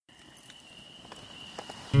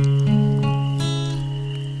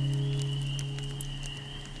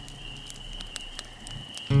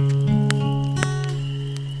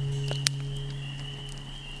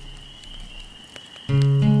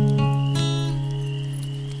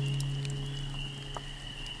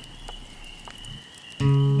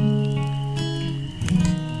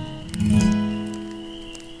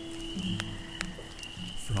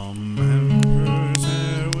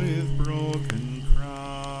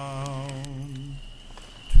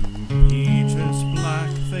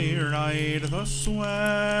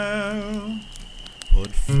swell,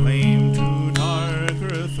 put flame to dark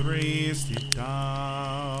earth, raised it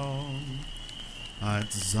down. At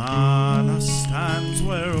Zana stands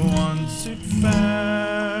where once it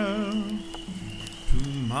fell, to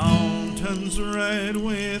mountains red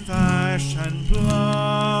with ash and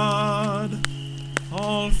blood,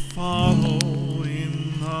 all follow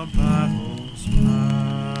in the battle's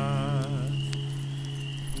path.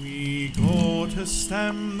 We go to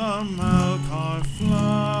stem the Malkar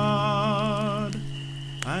flood,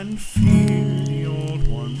 and fear the old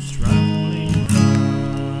one's trembling wrath.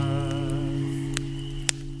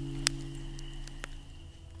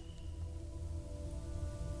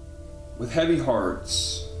 With heavy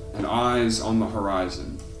hearts and eyes on the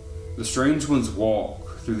horizon, the strange ones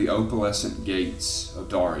walk through the opalescent gates of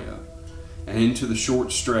Daria and into the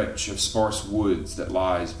short stretch of sparse woods that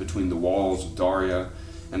lies between the walls of Daria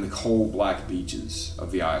and the coal-black beaches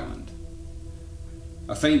of the island.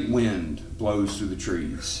 A faint wind blows through the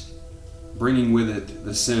trees, bringing with it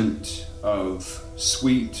the scent of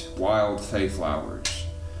sweet, wild fay flowers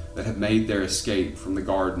that have made their escape from the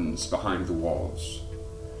gardens behind the walls.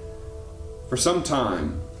 For some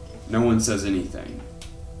time, no one says anything.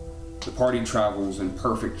 The party travels in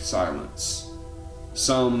perfect silence.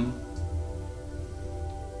 Some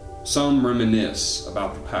reminisce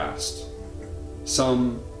about the past.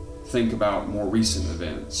 Some think about more recent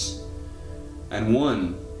events. And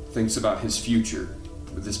one thinks about his future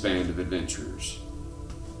with this band of adventurers.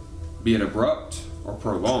 Be it abrupt or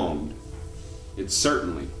prolonged, it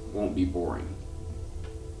certainly won't be boring.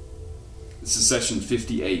 This is session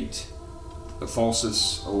 58, the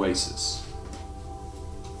Falsus Oasis.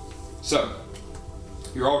 So,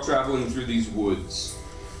 you're all traveling through these woods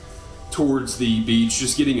towards the beach,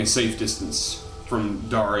 just getting a safe distance from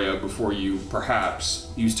Daria before you perhaps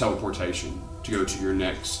use teleportation to go to your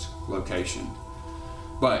next location.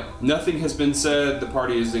 But nothing has been said, the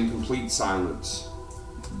party is in complete silence.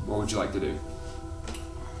 What would you like to do?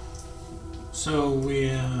 So we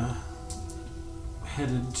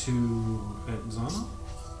headed to Exana?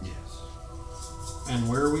 Yes. And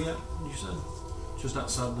where are we at, you said? Just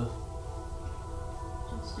outside the...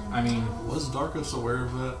 I mean... Was Darkus aware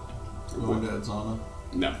of that? Going to Edzana?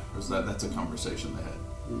 No. Or was that's a conversation they had?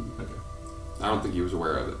 Mm-hmm. Okay. I don't think he was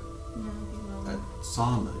aware of it. At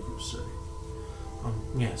Sana, you say?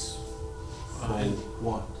 Yes.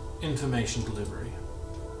 What? Information delivery.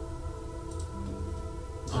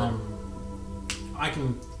 I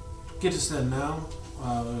can get us there now,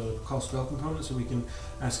 call spell component, so we can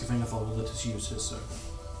ask if Engathal will let us use his circle.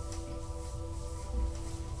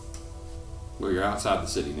 Well, you're outside the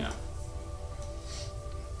city now.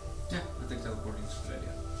 Yeah, I think teleporting is a good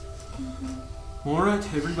idea. Mm-hmm. Alright,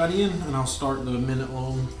 everybody in, and I'll start the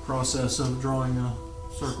minute-long process of drawing a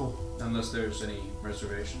circle. Unless there's any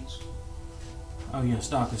reservations. Oh yes,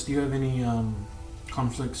 Darkus, do you have any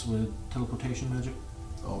conflicts with teleportation magic?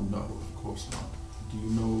 Oh no, of course not. Do you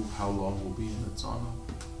know how long we'll be in Edzana?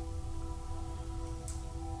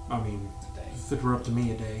 I mean, A day. if it were up to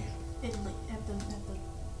me, a day. At the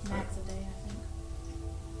max a day, I think.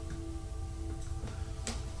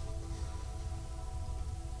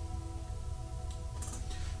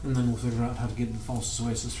 And then we'll figure out how to get to the Falsus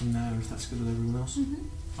Oasis from there, if that's good with everyone else.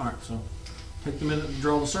 Mm-hmm. Alright, so take the minute to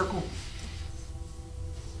draw the circle.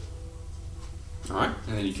 Alright,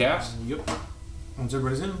 and then you cast. Yep. Once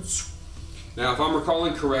everybody's in, Now, if I'm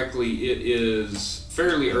recalling correctly, it is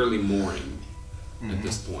fairly early morning at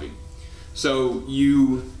this point. So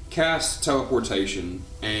you cast teleportation,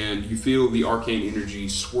 and you feel the arcane energy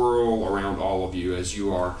swirl around all of you as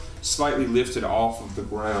you are slightly lifted off of the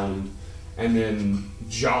ground and then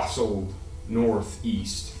jostled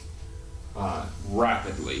northeast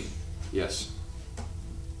rapidly. Yes.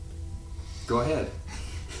 Go ahead.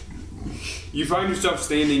 You find yourself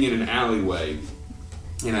standing in an alleyway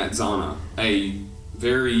in Adzana, a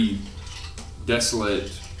very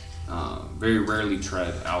desolate, very rarely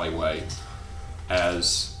tread alleyway,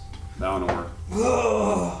 as Valinor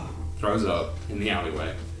throws up in the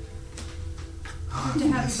alleyway. Good to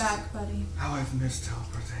have you back, buddy. How I've missed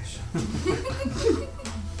teleportation.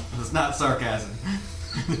 It's not sarcasm.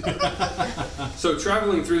 So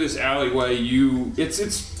traveling through this alleyway,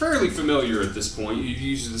 it's fairly familiar at this point. You've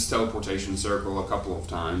used this teleportation circle a couple of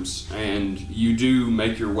times, and you do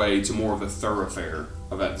make your way to more of a thoroughfare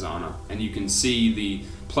of Adzana, and you can see the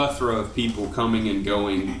plethora of people coming and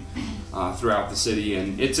going throughout the city,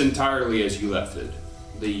 and it's entirely as you left it.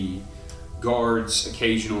 The guards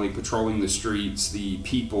occasionally patrolling the streets, the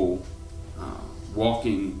people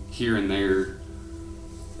walking here and there,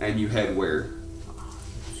 and you head where?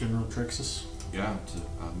 General Trixus. Yeah, to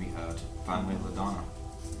find Lady Ladonna.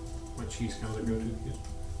 Which he's kind of the go-to.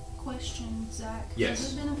 Question, Zach. Yes.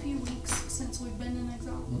 Has it been a few weeks since we've been in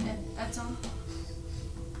exile? At Zone?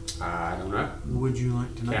 I don't know. Would you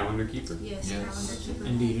like to know? Calendar keeper? Yes. Yes. Calendar keeper.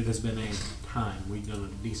 Indeed, it has been a time. We've done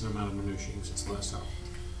a decent amount of minutiae since the last time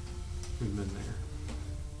we've been there.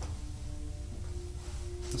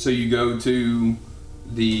 So you go to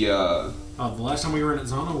the The last time we were in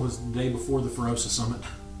Atzana was the day before the Falsus summit.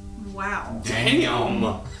 Wow.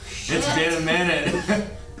 Damn. It's been a minute.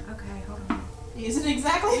 Okay, hold on. Isn't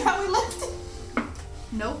exactly how we left it.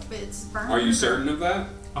 Nope, it's burned. Are you certain of that?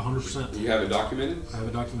 100%. You have it documented? I have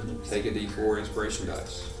it documented. Take a D4 inspiration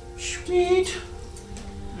dice. Sweet.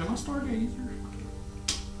 Am I stargazer?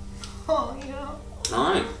 Oh, yeah.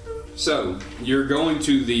 Alright. So, you're going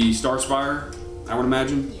to the Star Spire, I would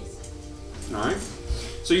imagine? Yes. Alright.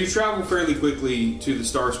 So you travel fairly quickly to the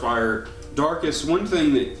Star Spire. Darkus, one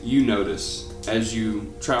thing that you notice as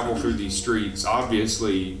you travel through these streets,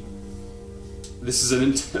 obviously, this is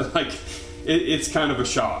it's kind of a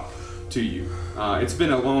shock to you. It's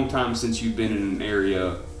been a long time since you've been in an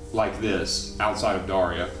area like this outside of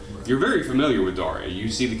Daria. You're very familiar with Daria. You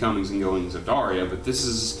see the comings and goings of Daria, but this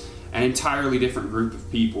is an entirely different group of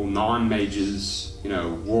people, non-mages,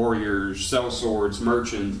 warriors, sellswords,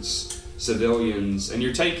 merchants, civilians, and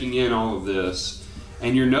you're taking in all of this,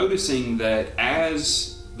 and you're noticing that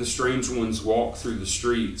as the strange ones walk through the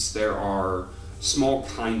streets, there are small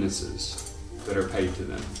kindnesses that are paid to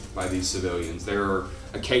them by these civilians. There are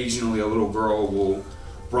occasionally a little girl will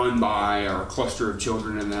run by, or a cluster of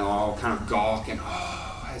children, and they'll all kind of gawk, and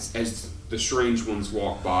as the strange ones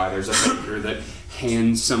walk by, there's a baker that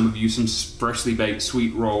hands some of you some freshly baked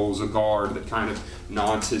sweet rolls, a guard that kind of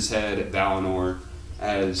nods his head at Valinor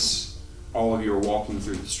as all of you are walking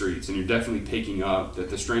through the streets, and you're definitely picking up that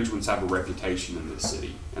the strange ones have a reputation in this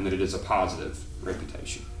city, and that it is a positive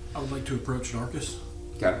reputation. I would like to approach Darkus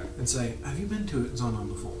Okay. and say, have you been to Atzana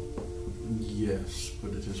before? Yes,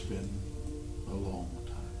 but it has been a long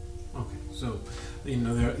time. Okay, so you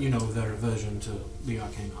know their aversion to the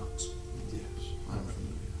arcane arts. Yes, I'm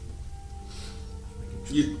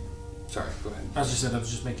familiar. Sorry, go ahead. As I said, I was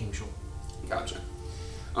just making sure. Gotcha.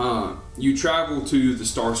 You travel to the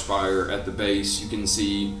Star Spire. At the base, you can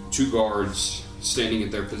see two guards standing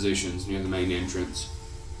at their positions near the main entrance.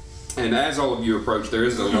 And as all of you approach, there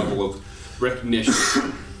is a level of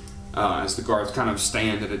recognition as the guards kind of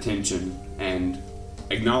stand at attention and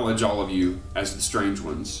acknowledge all of you as the strange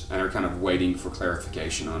ones and are kind of waiting for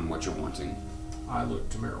clarification on what you're wanting. I look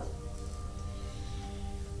to Meryl.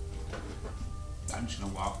 I'm just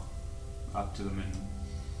gonna walk up to them and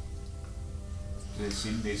they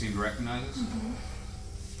seem to recognize us.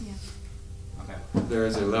 Mm-hmm. Yeah. Okay. There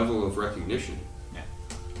is a level of recognition. Yeah.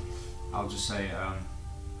 I'll just say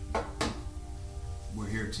we're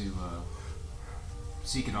here to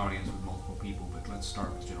seek an audience with multiple people, but let's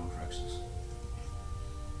start with General Trexus.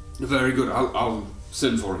 Very good. I'll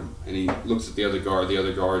send for him. And he looks at the other guard. The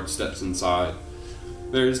other guard steps inside.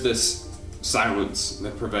 There's this silence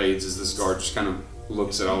that pervades as this guard just kind of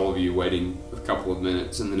looks at all of you, waiting a couple of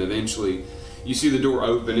minutes, and then eventually you see the door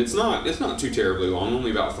open. It's not too terribly long,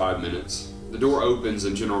 only about 5 minutes. The door opens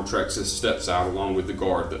and General Trexus steps out along with the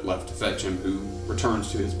guard that left to fetch him, who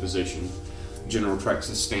returns to his position. General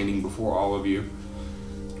Trexus standing before all of you.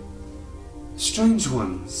 Strange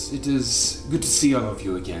ones, it is good to see all of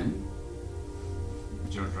you again.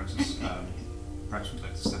 General Trexus, perhaps we'd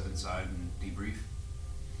like to step inside and debrief.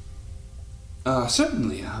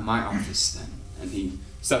 Certainly, my office then. And he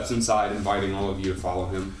steps inside, inviting all of you to follow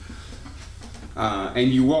him.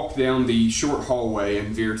 And you walk down the short hallway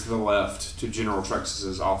and veer to the left to General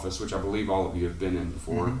Trexus's office, which I believe all of you have been in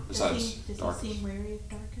before, besides Does Darkus. he seem wary of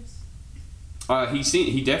Darkus?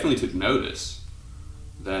 He definitely took notice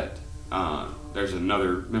that there's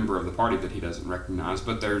another member of the party that he doesn't recognize,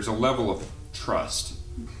 but there's a level of trust.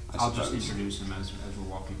 I'll just introduce him as we're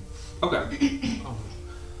walking. Okay.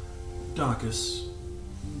 Darkus,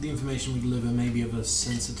 the information we deliver may be of a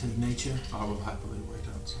sensitive nature. I will happily wait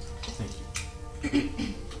outside. Thank you.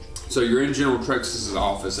 So you're in General Trexus's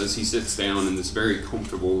office as he sits down in this very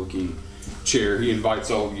comfortable looking chair. He invites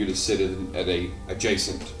all of you to sit at a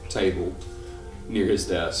adjacent table near his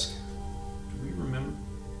desk. Do we remember?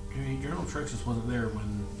 General Trexus wasn't there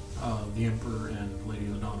when the Emperor and Lady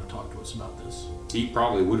Ladonna talked to us about this. He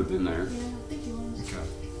probably would have been there. Yeah, I think he was. Okay.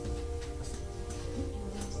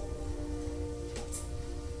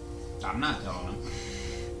 I'm not telling him.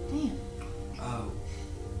 Damn. Oh,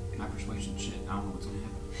 My persuasion shit. I don't know what's gonna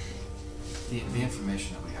happen. the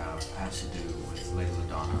information that we have has to do with Lady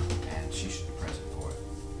Ladonna, and she should be present for it.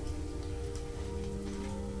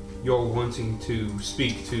 you're wanting to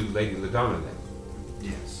speak to Lady LaDonna then?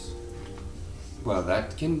 Yes. Well,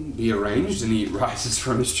 that can be arranged, and he rises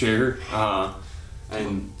from his chair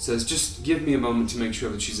and says, just give me a moment to make sure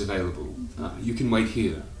that she's available. You can wait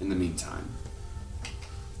here in the meantime.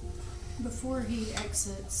 Before he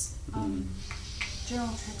exits, General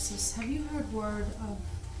Texas, have you heard word of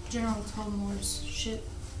General Tulmore's ship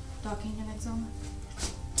docking in Exona?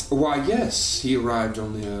 Why, yes. He arrived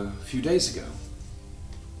only a few days ago.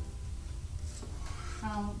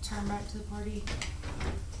 I'll turn back to the party.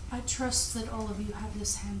 I trust that all of you have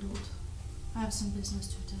this handled. I have some business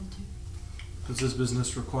to attend to. Does this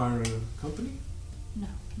business require a company? No,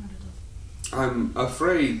 not at all. I'm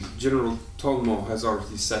afraid General Tulmore has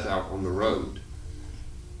already set out on the road.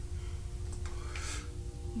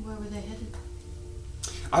 Where were they headed?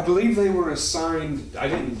 I believe they were assigned... I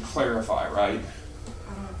didn't clarify, right?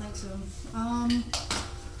 I don't think so. If I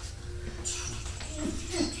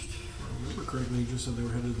remember correctly, you just said they were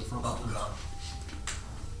headed to the front. Oh, God.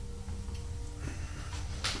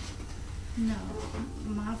 No.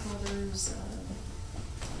 My father's,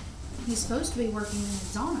 he's supposed to be working in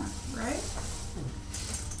Exona, right?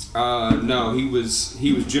 No, he was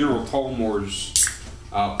General Tulmore's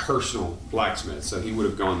personal blacksmith, so he would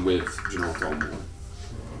have gone with General Tulmore.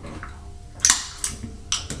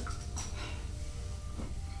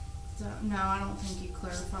 So, no, I don't think you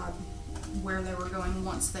clarified where they were going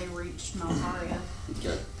once they reached Malkaria.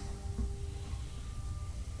 Okay.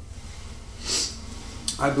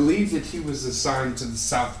 I believe that he was assigned to the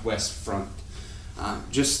southwest front,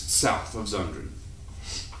 just south of Zundren.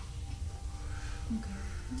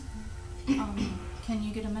 Okay. Can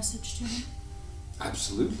you get a message to him?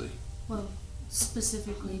 Absolutely. Well,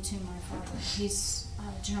 specifically to my father. He's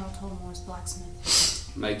General Tulmore's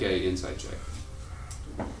blacksmith. Make a insight check.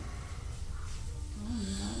 Oh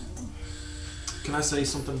no. Can I say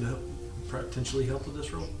something to help, potentially help with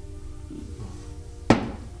this role?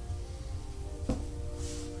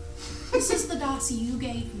 This is the dice you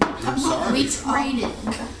gave me. I'm sorry. We traded.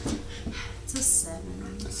 It's a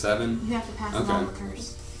 7. A 7? You have to pass Okay. along the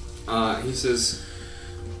curse. He says,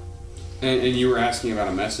 and you were asking about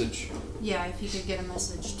a message? Yeah, if you could get a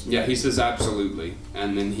message to Yeah, he says absolutely,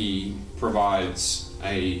 and then he provides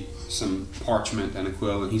some parchment and a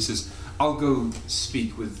quill, and he says, I'll go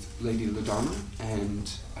speak with Lady LaDonna,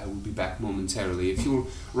 and I will be back momentarily. If you'll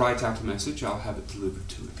write out a message, I'll have it delivered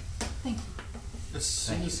to him. Thank you. As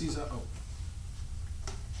soon as he's out. Oh.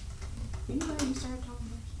 You know when you started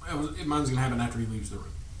talking Mine's going to happen after he leaves the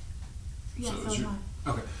room. Yeah, So so is is your- mine.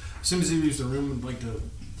 Okay. As soon as he leaves the room, I'd like to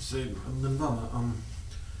say, Linvala,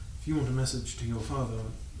 if you want a message to your father,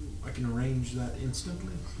 I can arrange that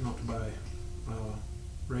instantly, not by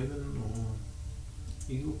Raven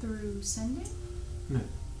or Eagle. Through sending? No.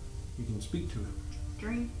 You can speak to him.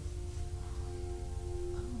 Dream?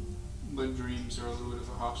 But dreams are a little bit of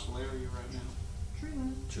a hostile area right now. True.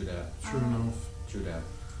 True that. True enough. True that.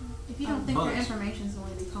 If you don't think But- your information's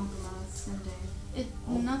going to be compromised, send it.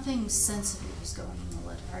 Nothing sensitive is going in the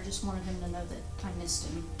letter. I just wanted him to know that I missed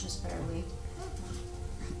him, just barely.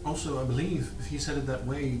 Also, I believe if he's headed that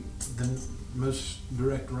way, the most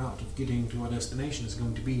direct route of getting to our destination is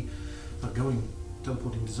going to be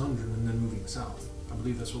teleporting to Zundren and then moving south. I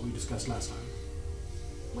believe that's what we discussed last time.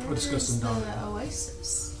 Where We're discussing is the Daria.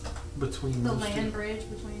 Oasis? Between The those land two. bridge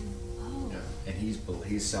between. Oh. Yeah. And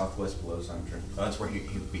he's southwest below Zundren. Oh, that's where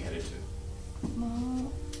he'd be headed to.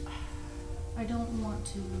 Well, I don't want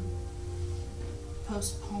to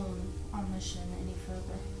postpone our mission any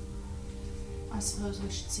further. I suppose we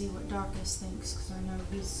should see what Darkus thinks, because I know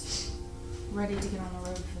he's ready to get on the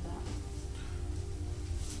road for that.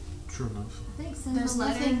 True enough. I think send There's the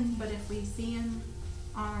letter, nothing- but if we see him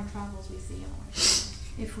on our travels, we see him on our travels.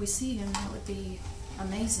 If we see him, that would be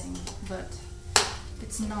amazing, but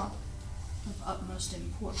it's not of utmost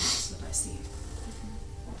importance that I see him.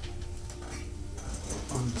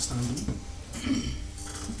 Understandable.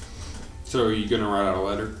 So are you going to write out a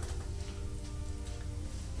letter?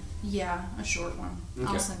 Yeah, a short one. I'll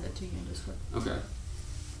Okay. send it to you in Discord. Okay.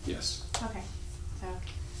 Yes. Okay, so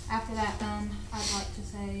after that then, I'd like to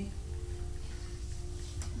say,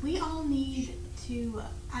 we all need to,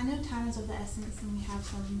 I know time is of the essence and we have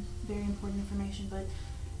some very important information, but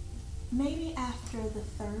maybe after the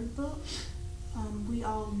 3rd book, we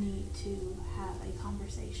all need to have a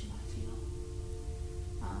conversation, I feel.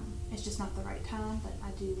 It's just not the right time, but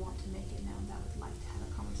I do want to make it known that I would like to have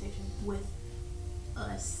a conversation with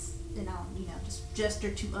us, and I'll, just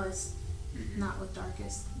gesture to us, not with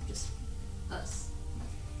Darkus, just us.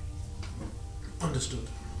 Understood.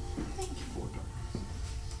 Thank you.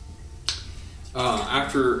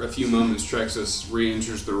 After a few moments, Trexus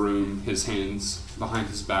re-enters the room, his hands behind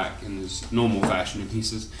his back in his normal fashion, and he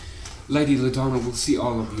says, Lady LaDonna will see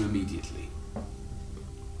all of you immediately.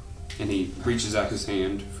 And he reaches out his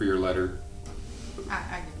hand for your letter.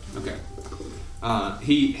 I get it. Okay.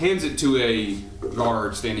 He hands it to a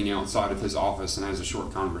guard standing outside of his office and has a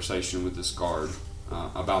short conversation with this guard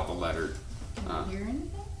about the letter. Can I hear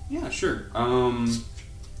anything? Yeah, sure.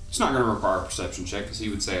 It's not going to require a perception check because he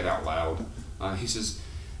would say it out loud. He says,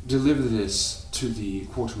 deliver this to the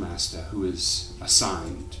quartermaster who is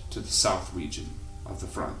assigned to the south region of the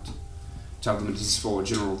front. Tell them it is for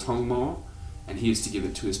General Tolmar, and he is to give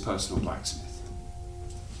it to his personal blacksmith.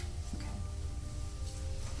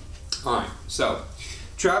 Alright, so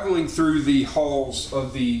traveling through the halls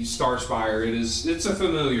of the Starspire, it's a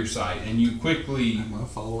familiar sight, and you quickly. Am I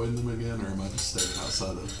following them again, or am I just staying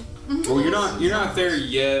outside of? Well, you're not there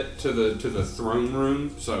yet to the throne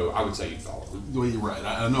room, so I would say you follow them. Well, you're right.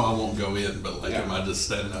 I know I won't go in, but like, Yeah. am I just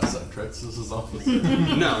standing outside Trexus's office?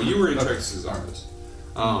 No, you were in Trexus's office.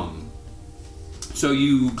 So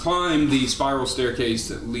you climb the spiral staircase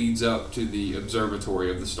that leads up to the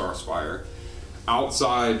observatory of the Starspire.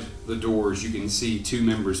 Outside the doors, you can see two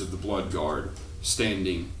members of the Blood Guard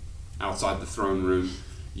standing outside the throne room.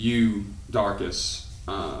 You, Darkus,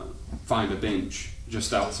 find a bench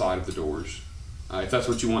just outside of the doors. If that's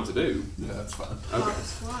what you want to do. Yeah, that's fine. Okay.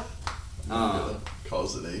 Squat. Not gonna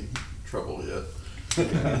cause any trouble yet.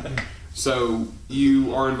 So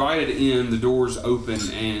you are invited in, the doors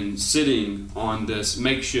open, and sitting on this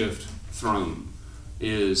makeshift throne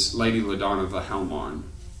is Lady LaDonna the Helmarn,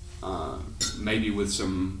 maybe with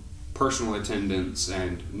some personal attendants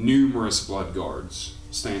and numerous blood guards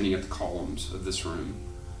standing at the columns of this room.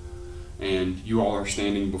 And you all are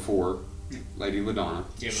standing before Lady LaDonna.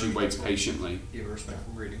 Yeah, She waits patiently. Give a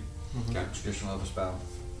respectful greeting. Okay. Traditional Elvis bow.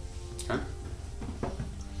 Okay.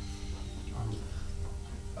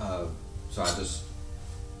 So I just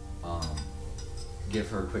give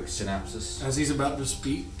her a quick synopsis. As he's about to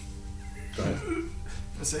speak, Go ahead.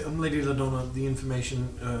 I say, Lady LaDonna, the information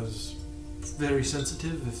is very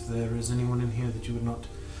sensitive. If there is anyone in here that you would not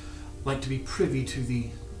like to be privy to the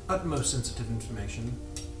utmost sensitive information,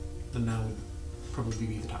 then now would probably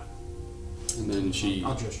be the time. And then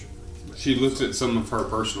I'll gesture. she looks at some of her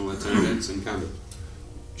personal attendants and kind of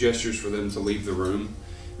gestures for them to leave the room.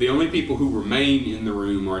 The only people who remain in the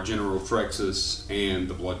room are General Trexus and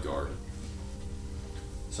the Blood Guard.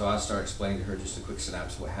 So I start explaining to her just a quick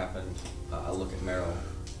synopsis of what happened. I look at Merrill.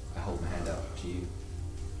 I hold my hand out to you.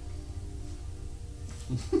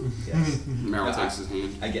 Yes. Merrill takes his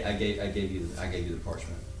hand. I gave you the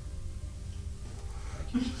parchment.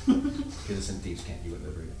 Thank you. Because it's in thieves' camp, you wouldn't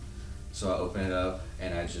have read it. So I open it up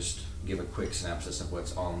and I just give a quick synopsis of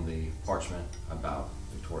what's on the parchment about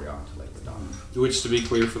Victoria to Lady LaDonna. Which, to be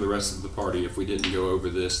clear for the rest of the party, if we didn't go over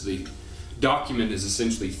this, the document is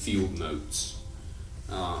essentially field notes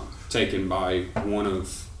taken by one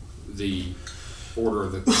of the Order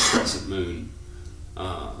of the Crescent Moon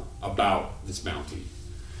about this bounty.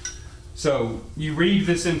 So you read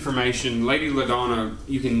this information. Lady LaDonna,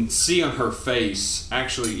 you can see on her face,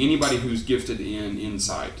 actually anybody who's gifted in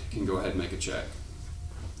insight can go ahead and make a check.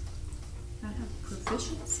 I have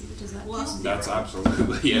proficiency. Does that Well, count? That's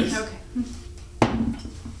absolutely yes. Okay.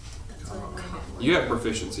 That's what You have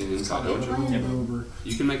proficiency in insight, don't you? Rolled over.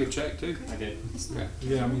 You can make a check too. I did. Okay.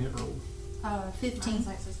 Yeah, I mean it rolled. 15.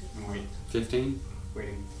 Wait, 15.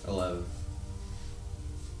 waiting. 11.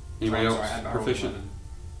 Anybody Oh, else sorry, I rolled proficient? 11.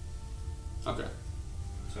 Okay.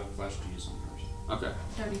 So flash to use on hers. Okay.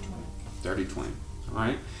 30, 20. 30, 20. All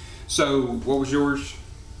right. So what was yours?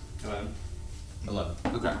 11.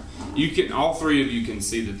 Okay. You can, all three of you can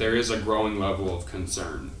see that there is a growing level of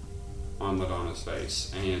concern on LaDonna's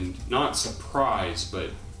face, and not surprise, but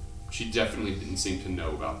she definitely didn't seem to know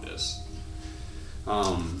about this.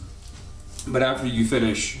 But after you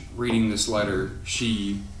finish reading this letter,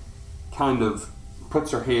 she kind of puts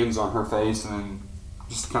her hands on her face and then,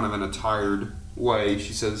 just kind of in a tired way,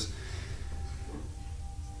 she says,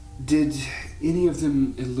 "Did any of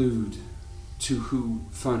them allude to who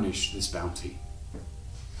furnished this bounty?"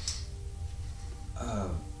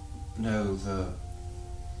 No, the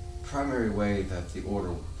primary way that the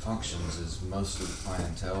order functions is most of the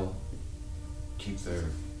clientele keep their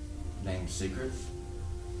names secret,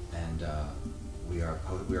 and we are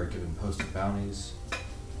given posted bounties,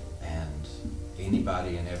 and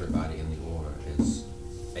anybody and everybody in the order is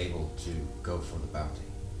able to go for the bounty.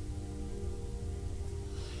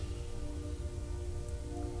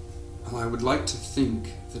 Well, I would like to think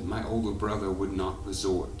that my older brother would not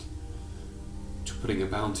resort to putting a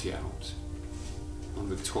bounty out on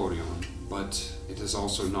Victorion but it is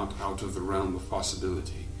also not out of the realm of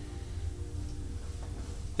possibility.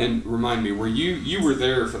 And remind me, you were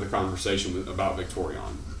there for the conversation about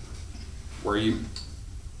Victorion? Were you?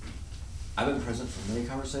 I've been present for many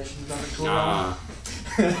conversations about Victoria.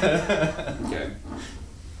 Okay.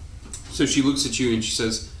 So she looks at you and she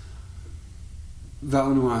says,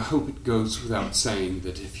 Valinor, I hope it goes without saying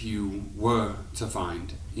that if you were to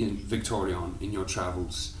find in Victorion in your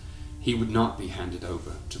travels, he would not be handed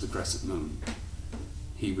over to the Crescent Moon.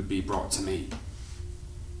 He would be brought to me.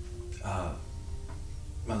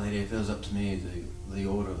 My lady, if it was up to me, the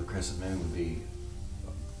Order of the Crescent Moon would be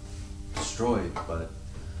destroyed, but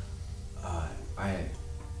I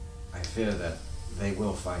fear that they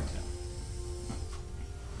will find him.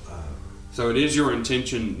 So it is your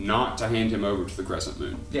intention not to hand him over to the Crescent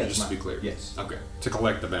Moon? Yeah, just to be clear? Yes. Okay. To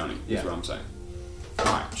collect the bounty, is what I'm saying.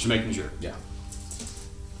 Alright, just making sure. Yeah.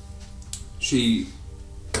 She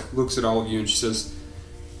looks at all of you and she says,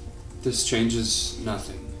 this changes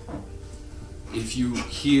nothing. If you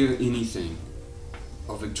hear anything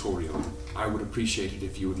of Victorion, I would appreciate it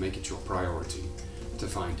if you would make it your priority to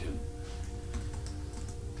find him.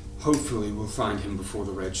 Hopefully we'll find him before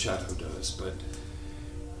the Red Shadow does, but...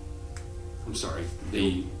 I'm sorry,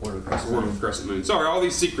 the Order of Crescent Moon. Sorry, all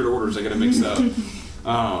these secret orders I get mixed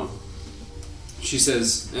up. She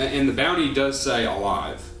says, and the bounty does say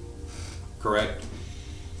alive, correct?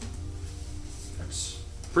 That's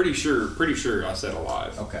pretty sure I said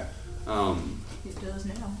alive. okay. It does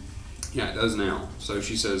now. Yeah, it does now. So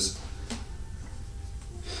she says,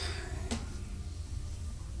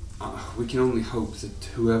 we can only hope that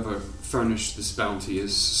whoever furnished this bounty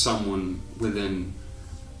is someone within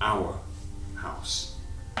our house.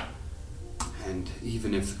 And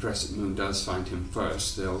even if the Crescent Moon does find him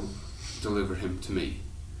first, they'll deliver him to me.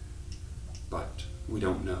 But we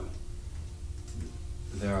don't know.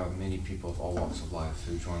 There are many people of all walks of life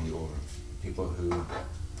who join the Order. People who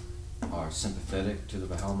are sympathetic to the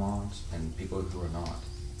Bahelmons and people who are not.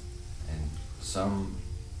 And some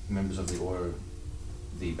members of the Order,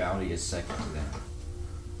 the bounty is second to them.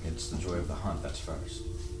 It's the joy of the hunt that's first.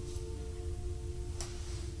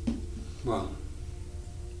 Well,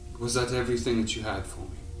 was that everything that you had for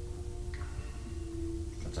me?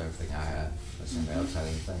 That's everything I had. Has anybody else had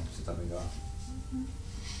anything since I've been gone?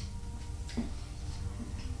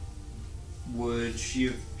 Would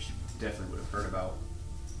she definitely would have heard about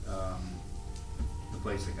the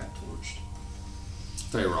place that got torched?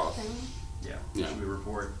 Feyroth. Yeah. Yeah. Should we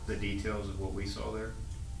report the details of what we saw there?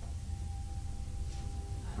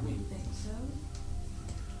 I don't think so.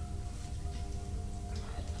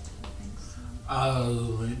 I don't think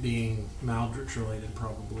so. It being Maldrich related,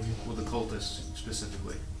 probably. Well, the cultists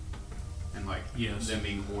specifically, and like Yes. them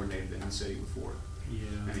being coordinated in the city before Yeah.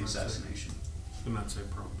 and the assassination. I might say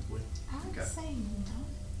probably. I would Okay. say not.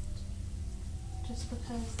 Just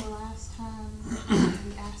because the last time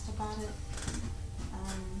we asked about it,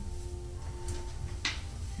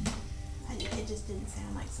 it just didn't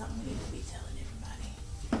sound like something we need to be telling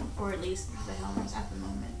everybody. Or at least the Helmers at the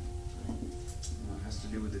moment. Well, it has to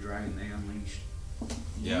do with the dragon they unleashed.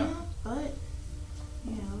 Yeah. But,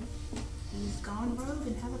 you know, he's gone rogue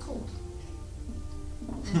and has a cult.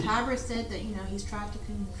 And Tybra said that, you know, he's tried to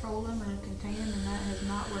control him and contain him and that has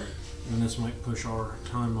not worked. And this might push our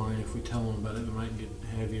timeline. If we tell them about it, they might get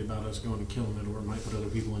heavy about us going to killing it, or it might put other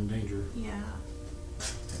people in danger. Yeah.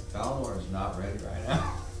 Valinor is not ready right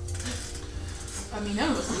now. I mean,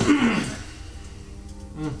 none of us.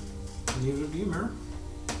 Neither do you, Mary.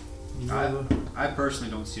 I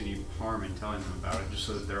personally don't see any harm in telling them about it, just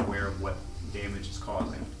so that they're aware of what damage it's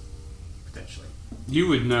causing, potentially. You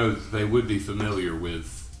would know that they would be familiar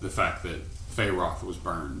with the fact that Feyroth was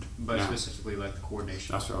burned. But Now, specifically, like the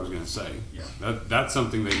coordination. that's what I was going to say. Yeah. That's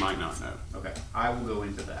something they might not know. Okay. I will go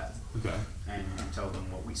into that Okay. and tell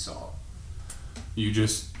them what we saw. You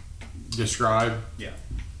just describe. Yeah.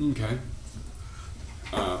 Okay.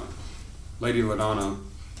 Lady Ladonna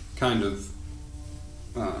kind of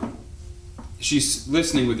she's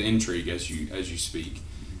listening with intrigue as you speak,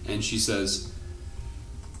 and she says,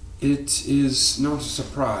 "It is not a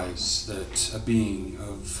surprise that a being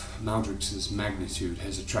of Maldrix's magnitude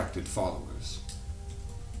has attracted followers.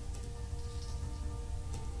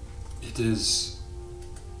 It is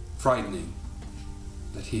frightening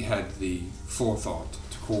that he had the forethought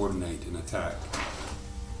to coordinate an attack.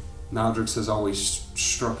 Maldrix has always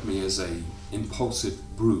struck me as a impulsive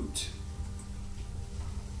brute.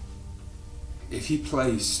 If he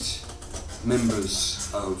placed members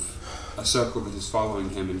of a circle that is following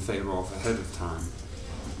him in Feyroth ahead of time,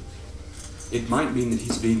 it might mean that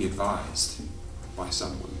he's being advised by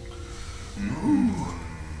someone."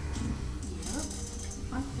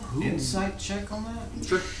 insight check on that?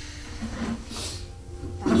 Sure.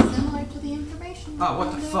 That's similar to the information. Oh,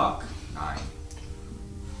 what the fuck? 9.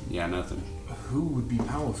 Yeah, nothing. Who would be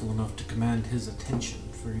powerful enough to command his attention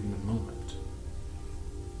for even a moment?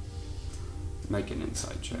 Make an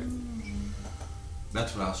insight check.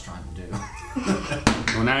 That's what I was trying to do.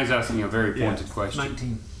 Well, now he's asking a very pointed question.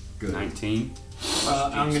 19. Good. 19.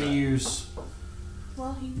 I'm going to use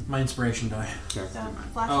Well, he my inspiration die. Okay.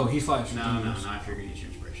 flashed. Oh, he flashed. No, I figured he's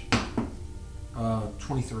your inspiration.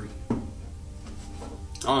 23.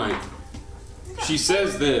 Alright. She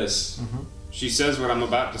says this. She says what I'm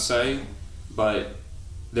about to say, but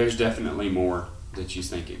there's definitely more that she's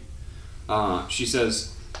thinking. She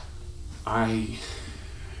says, I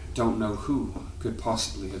don't know who could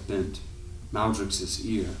possibly have bent Maldrix's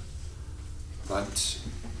ear, but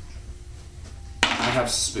I have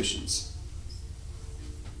suspicions.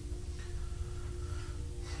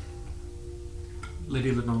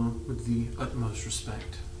 Lady Ladonna, with the utmost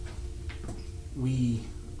respect, we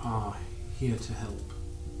are here to help.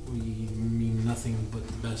 We mean nothing but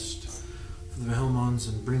the best for the Helmons,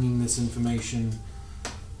 and bringing this information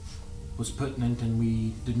was pertinent, and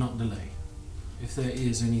we did not delay. If there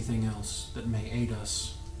is anything else that may aid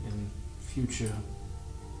us in future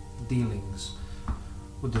dealings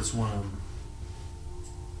with this worm,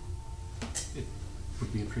 it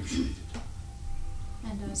would be appreciated.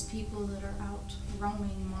 And as people that are out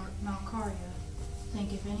roaming Malkaria,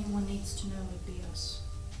 think if anyone needs to know, it'd be us.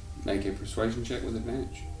 Make a persuasion check with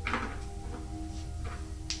advantage.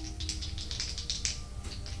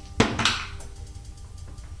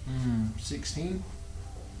 Hmm, 16?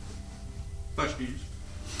 Flesh views.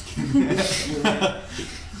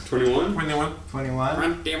 21? 21.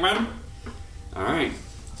 21. Alright.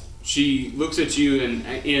 She looks at you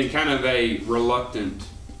in kind of a reluctant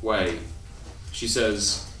way. She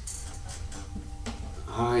says,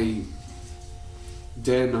 I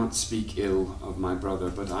dare not speak ill of my brother,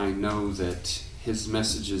 but I know that his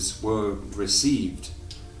messages were received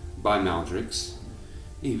by Maldrix,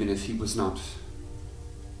 even if he was not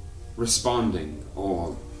responding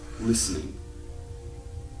or listening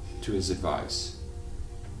to his advice.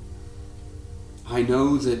 I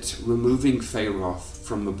know that removing Feyroth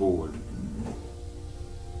from the board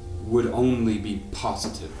would only be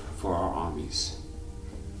positive for our armies.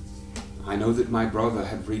 I know that my brother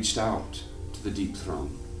had reached out to the Deep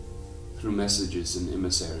Throne through messages and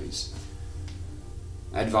emissaries,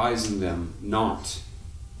 advising them not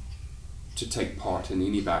to take part in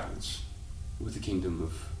any battles with the kingdom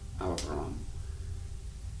of Alabaron.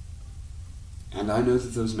 And I know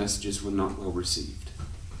that those messages were not well received.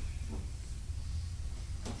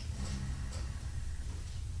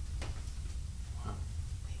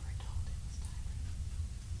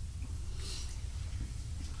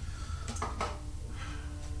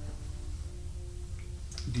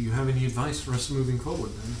 Do you have any advice for us moving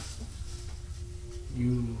forward, then?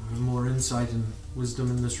 You have more insight and wisdom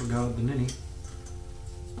in this regard than any.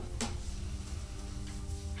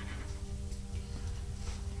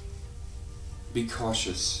 Be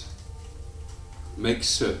cautious. Make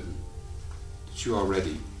certain that you are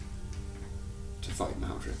ready to fight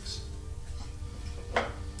Maldrix.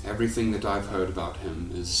 Everything that I've heard about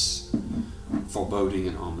him is foreboding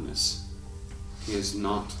and ominous. He is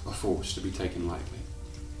not a force to be taken lightly.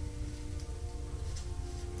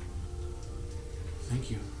 Thank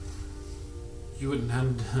you. You wouldn't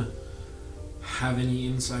have any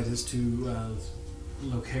insight as to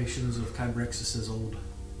locations of Kybrexis's old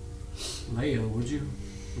lair, would you?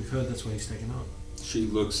 We've heard that's where he's taken up. She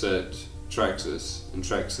looks at Traxus, and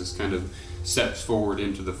Traxus kind of steps forward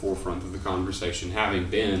into the forefront of the conversation, having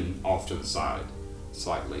been off to the side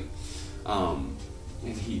slightly. And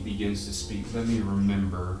he begins to speak. Let me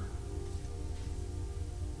remember.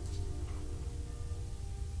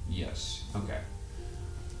 Yes. Okay.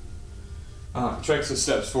 Traxus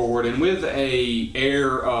steps forward, and with a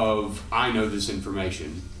air of "I know this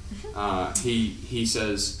information," he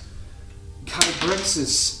says,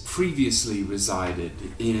 "Kybrexis previously resided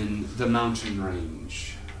in the mountain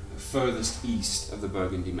range furthest east of the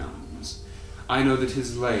Burgundy Mountains. I know that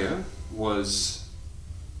his lair was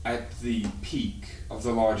at the peak of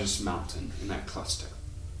the largest mountain in that cluster.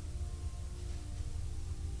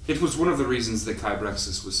 It was one of the reasons that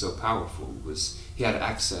Kybrexis was so powerful, was he had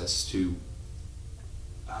access to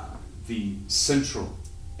the central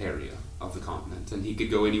area of the continent, and he could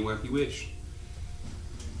go anywhere he wished.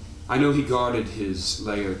 I know he guarded his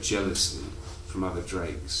lair jealously from other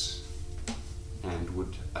drakes, and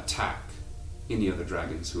would attack any other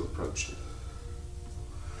dragons who approached him."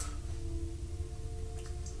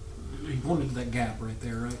 He pointed to that gap right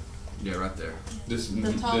there, right? Yeah, right there. This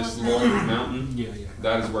tallest long mountain. Yeah, yeah.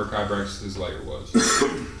 That is where Kybrax's lair was.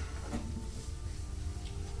 Gotcha.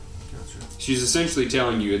 She's essentially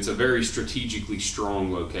telling you it's a very strategically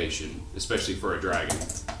strong location, especially for a dragon,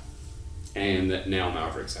 and that now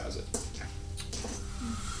Maldrix has it.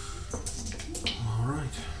 All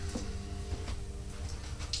right.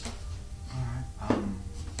 Alright.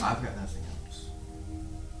 I've got nothing else.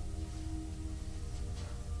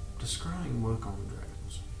 Does scrying work on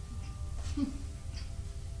dragons?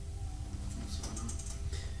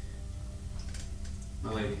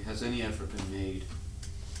 My lady, has any effort been made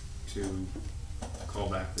to call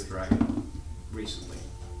back the dragon recently?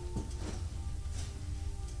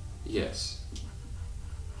 Yes.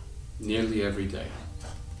 Nearly every day.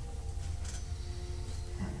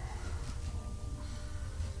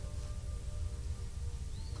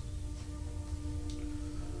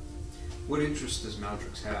 What interest does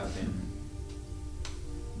Maldrix have in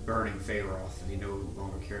burning Pharaoth if he no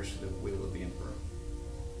longer cares for the will of the Emperor?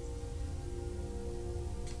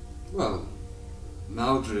 Well,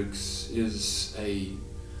 Maldrix is a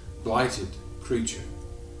blighted creature.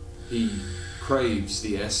 He craves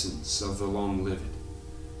the essence of the long-lived.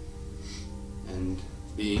 And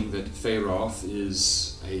being that Pharaoth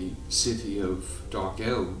is a city of dark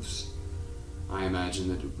elves, I imagine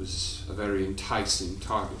that it was a very enticing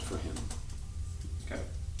target for him. Okay.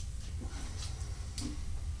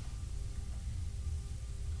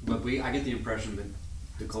 But I get the impression that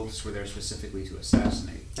the cultists were there specifically to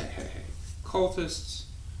assassinate. Hey. Cultists,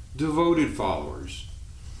 devoted followers.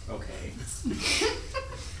 Okay.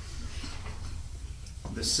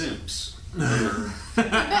 The simps.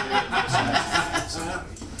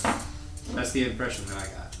 That's the impression that I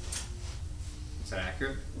got. Is that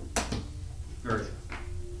accurate? Or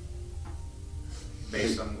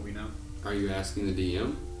based on what we know? Are you asking the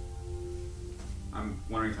DM? I'm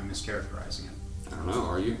wondering if I'm mischaracterizing it. I don't know,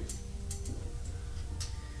 are you?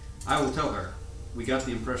 I will tell her. We got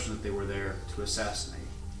the impression that they were there to assassinate,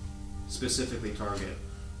 specifically target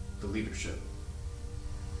the leadership.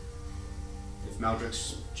 If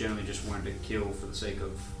Maldrix generally just wanted to kill for the sake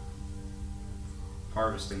of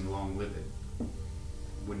harvesting the long-lived,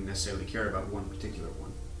 wouldn't necessarily care about one particular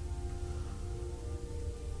one.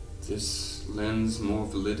 This lends more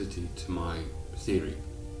validity to my theory.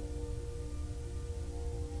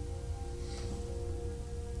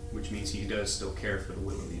 Which means he does still care for the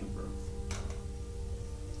will of the Emperor.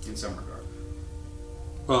 In some regard.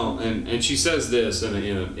 Well, and she says this in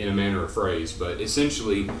a manner of phrase, but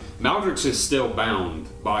essentially, Maldrix is still bound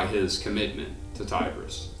by his commitment to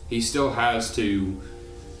Tybris. He still has to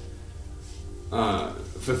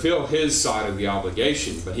fulfill his side of the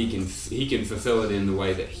obligation, but he can fulfill it in the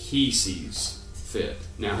way that he sees fit.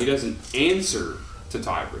 Now, he doesn't answer to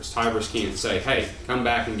Tybris. Tybris can't say, "Hey, come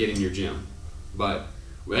back and get in your gym." But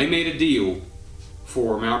they made a deal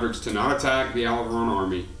for Maldrix to not attack the Alaveron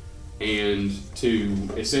army and to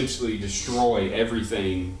essentially destroy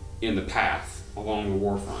everything in the path along the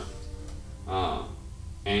war front.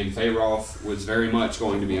 And Pharaoth was very much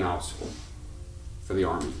going to be an obstacle for the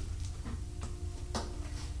army.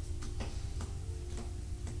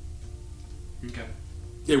 Okay.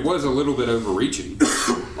 It was a little bit overreaching.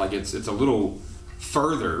 Like it's a little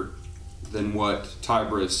further than what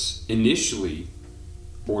Tybris initially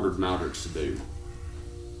ordered Maldrix to do.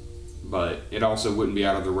 But it also wouldn't be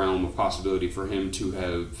out of the realm of possibility for him to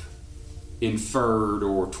have inferred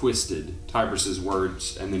or twisted Tybris's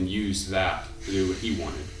words and then used that to do what he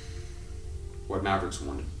wanted, what Maldrix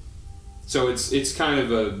wanted. So it's kind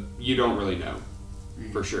of a, you don't really know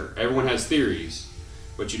for sure. Everyone has theories,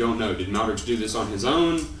 but you don't know. Did Maldrix do this on his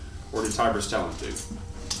own, or did Tybris tell him to?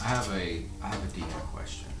 I have a DM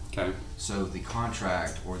question. Okay. So the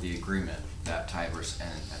contract or the agreement that Tybris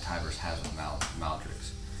has with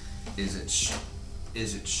Maldrix, is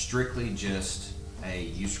it strictly just a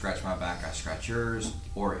you scratch my back, I scratch yours,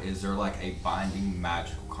 or is there like a binding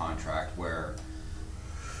magical contract where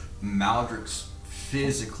Maldrix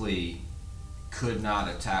physically could not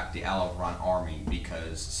attack the Alaveron army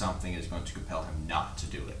because something is going to compel him not to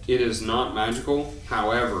do it? It is not magical.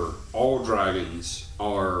 However, all dragons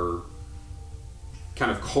are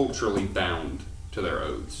kind of culturally bound to their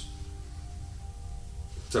oaths.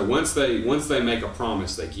 So once they make a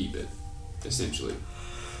promise, they keep it, essentially.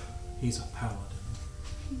 He's a paladin.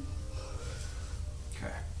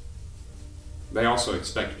 Okay. They also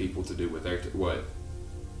expect people to do what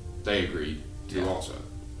they agreed to also.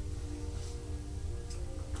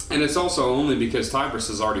 And it's also only because Tybris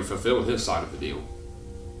has already fulfilled his side of the deal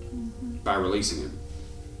by releasing him.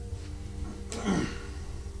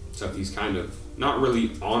 So he's kind of not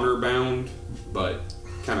really honor bound, but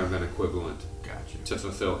kind of an equivalent Gotcha. to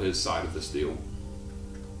fulfill his side of this deal.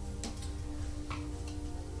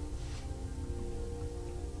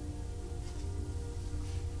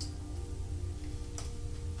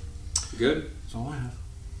 Good? That's all I have.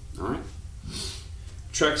 Alright.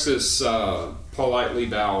 Trexus politely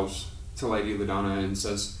bows to Lady Ladonna and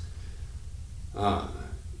says,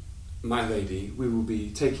 my lady, we will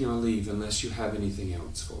be taking our leave unless you have anything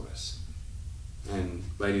else for us. And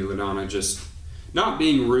Lady Ladonna, just not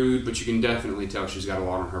being rude, but you can definitely tell she's got a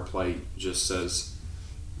lot on her plate, just says,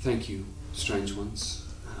 thank you, strange ones.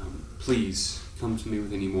 Please come to me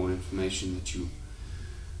with any more information that you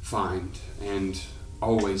find, and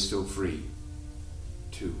always feel free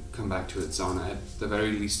to come back to Itzana, at the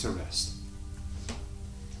very least to rest.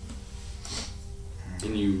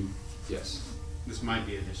 And you, yes. This might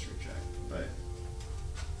be a history check, but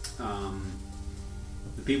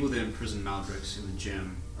the people that imprisoned Maldrix in the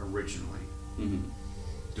gym originally,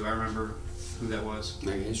 do I remember who that was?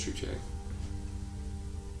 Make a history check.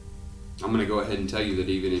 I'm going to go ahead and tell you that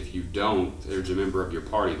even if you don't, there's a member of your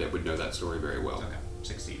party that would know that story very well. Okay,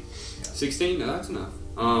 16. Yeah. 16? No, that's enough.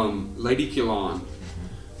 Lady Kilon,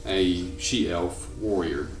 a she-elf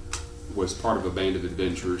warrior, was part of a band of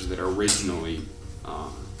adventurers that originally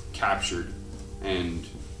captured and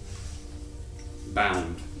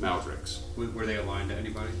bound Maldrix. Were they aligned to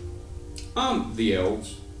anybody? The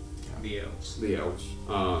elves. The elves. The elves.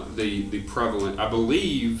 The prevalent, I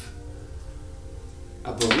believe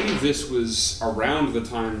this was around the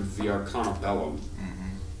time of the Arcana Bellum.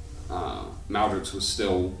 Maldrix was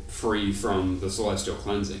still free from the celestial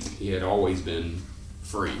cleansing. He had always been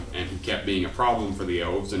free, and he kept being a problem for the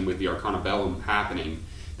elves, and with the Arcana Bellum happening,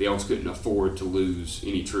 the elves couldn't afford to lose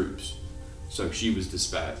any troops. So she was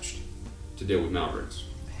dispatched to deal with Maldrix.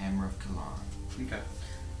 The Hammer of Kalan. Okay.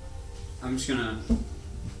 I'm just gonna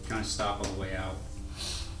kind of stop on the way out.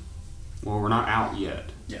 Well, we're not out yet.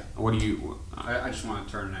 Yeah. What do you... I just want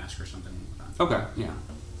to turn and ask her something one time. Okay, yeah.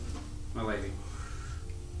 My lady.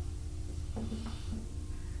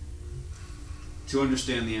 To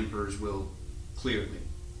understand the Emperor's will clearly,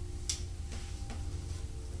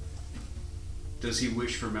 does he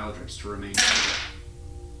wish for Maldrix to remain free?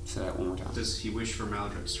 Say that one more time. Does he wish for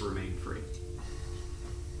Maldrix to remain free?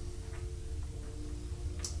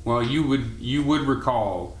 Well, you would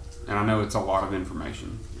recall, and I know it's a lot of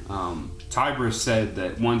information, Tybris said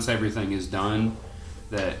that once everything is done,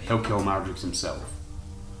 that he'll kill Maldrix himself,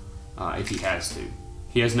 if he has to.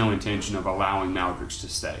 He has no intention of allowing Maldrix to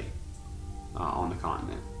stay on the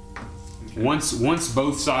continent. Okay. Once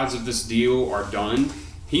both sides of this deal are done,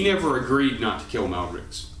 he never agreed not to kill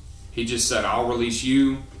Maldrix. He just said, I'll release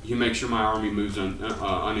you, you make sure my army moves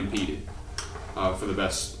unimpeded for the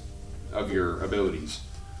best of your abilities.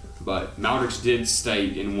 But Maldrix did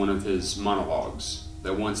state in one of his monologues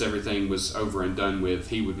that once everything was over and done with,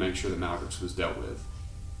 he would make sure that Maldrix was dealt with.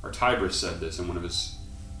 Or Tybris said this in one of his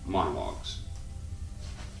monologues.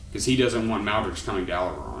 Because he doesn't want Maldrix coming to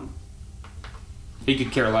Alaron. He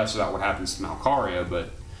could care less about what happens to Malkaria, but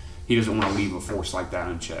he doesn't want to leave a force like that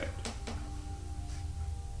unchecked.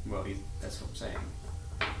 Well, that's what I'm saying.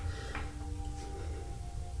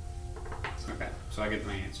 Okay, so I get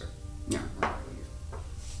my answer. Yeah.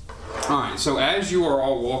 Alright, so as you are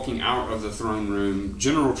all walking out of the throne room,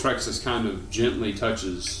 General Trexus kind of gently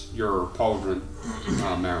touches your pauldron,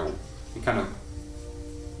 Meryl, and kind of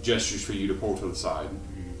gestures for you to pull to the side.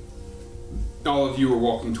 All of you are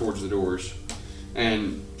walking towards the doors,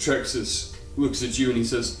 and Trexus looks at you and he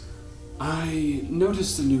says, I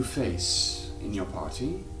noticed a new face in your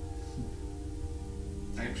party.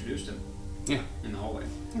 I introduced him. Yeah. In the hallway.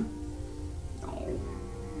 Yeah. No.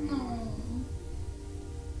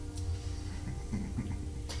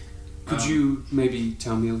 Could you maybe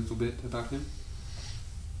tell me a little bit about him?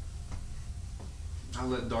 I'll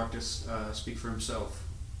let Darkness speak for himself.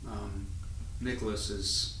 Nicholas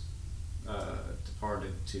is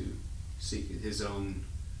departed to seek his own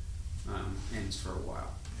ends for a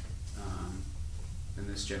while. And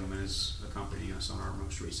this gentleman is accompanying us on our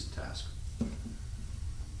most recent task.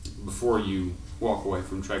 Before you walk away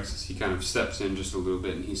from Trexus, he kind of steps in just a little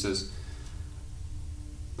bit and he says,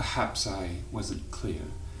 perhaps I wasn't clear.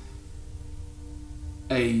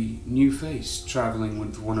 A new face traveling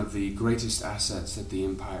with one of the greatest assets that the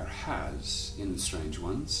Empire has in the Strange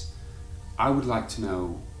Ones. I would like to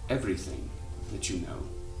know everything that you know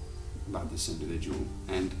about this individual,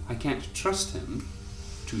 and I can't trust him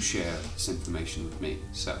to share this information with me.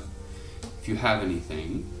 So, if you have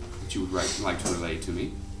anything that you would like to relay to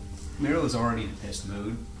me. Meryl is already in a pissed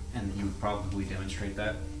mood, and he would probably demonstrate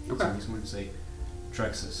that. Okay. So he's going to say,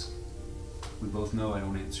 Trexus, we both know I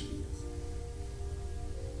don't answer you.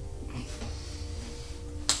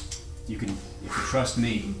 if you trust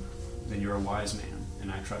me, then you're a wise man,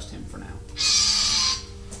 and I trust him for now.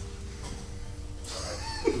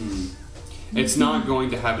 It's not going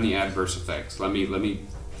to have any adverse effects. Let me lead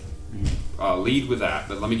with that,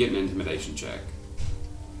 but let me get an intimidation check.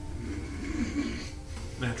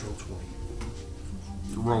 Natural 20.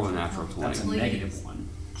 Roll a natural 20. That's a negative 1.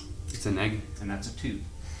 It's a neg. And that's a 2.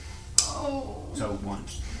 Oh. So 1.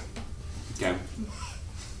 Okay.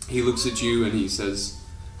 He looks at you and he says,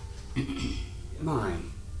 "My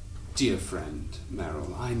dear friend,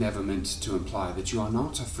 Merrill, I never meant to imply that you are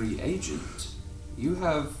not a free agent. You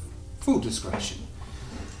have full discretion.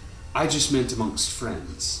 I just meant amongst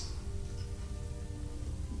friends."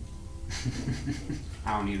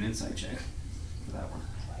 I'll need an insight check for that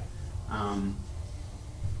one.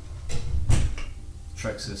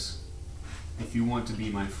 Trexus, if you want to be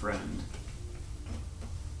my friend,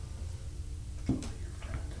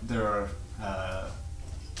 there are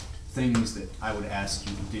things that I would ask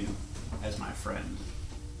you to do as my friend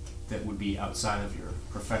that would be outside of your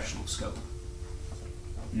professional scope.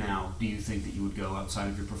 Now, do you think that you would go outside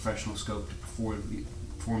of your professional scope to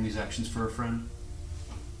perform these actions for a friend?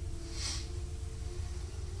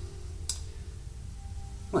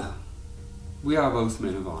 Well, we are both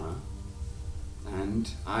men of honor, and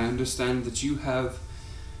I understand that you have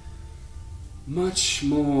much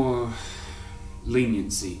more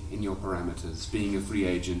leniency in your parameters, being a free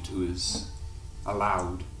agent who is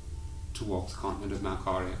allowed to walk the continent of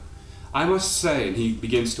Malkaria. I must say, and he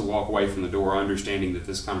begins to walk away from the door, understanding that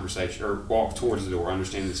this conversation, or walk towards the door,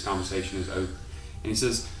 understanding this conversation is over. And he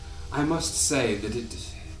says, "I must say that it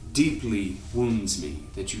deeply wounds me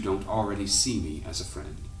that you don't already see me as a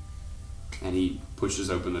friend." And he pushes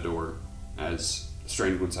open the door as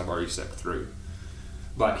strange ones have already stepped through.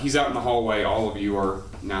 But he's out in the hallway, all of you are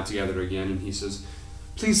now together again, and he says,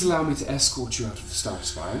 "Please allow me to escort you out of the Star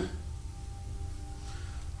Spire."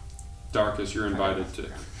 Darkus, you're invited to...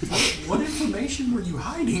 What information were you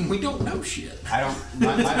hiding? We don't know shit. I don't...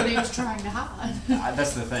 That's what he was trying to hide.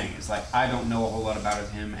 That's the thing. It's like, I don't know a whole lot about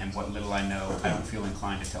him, and what little I know, I don't feel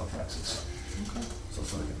inclined to tell Trexus. Okay. So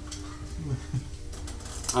fucking.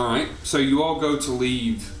 Alright, so you all go to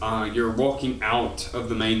leave. You're walking out of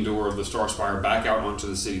the main door of the Star Spire, back out onto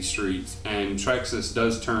the city streets, and Trexus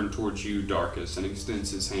does turn towards you, Darkus, and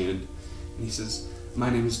extends his hand. And he says, "My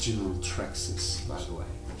name is General Trexus, by the way."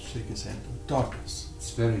 Shake his hand. Darkus.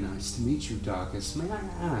 It's very nice to meet you, Darkus. May I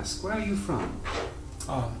ask, where are you from?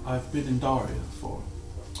 I've been in Daria for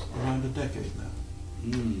around a decade now.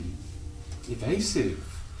 Evasive.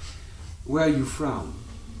 Where are you from?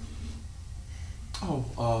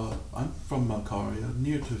 I'm from Malkaria,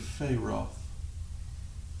 near to Feyroth.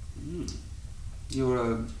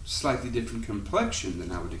 You're a slightly different complexion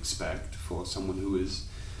than I would expect for someone who is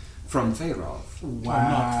from Feyroth. Wow.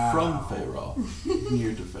 I'm not from Feyroth,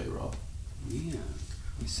 near to Feyroth. Yeah,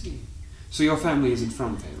 I see. So your family isn't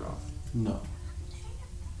from Feyroth? No.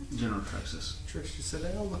 General Trexus. Trish just said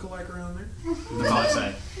they all look alike around there. That's all I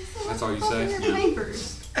say. That's all you say? Your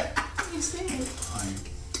neighbors. You said.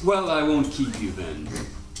 Well, I won't keep you then.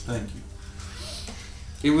 Thank you.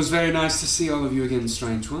 It was very nice to see all of you again,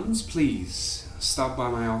 strange ones. Please, stop by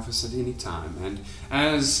my office at any time. And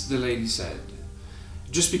as the lady said,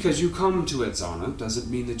 just because you come to Edzana doesn't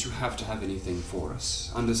mean that you have to have anything for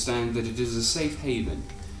us. Understand that it is a safe haven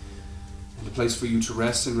and a place for you to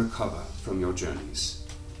rest and recover from your journeys.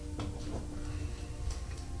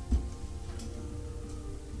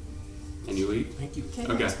 And you leave? Thank you.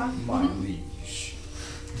 Okay. That's fine. My liege.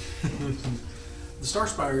 The Star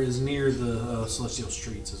Spire is near the Celestial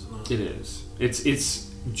Streets, is it not? It is. It's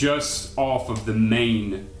just off of the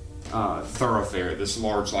main thoroughfare, this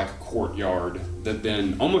large like courtyard that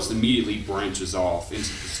then almost immediately branches off into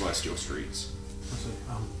the Celestial Streets. I see.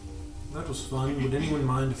 That was fun. Would anyone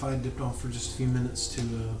mind if I dipped off for just a few minutes to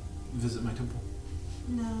visit my temple?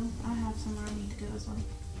 No, I have somewhere I need to go as well.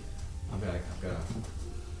 I've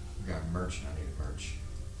got merch and I need a merch.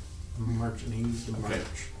 Merchant, he needs the Okay.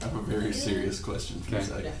 merch. I have a very serious question for Okay.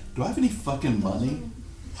 you, Zach. Do I have any fucking money?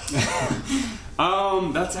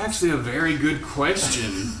 That's actually a very good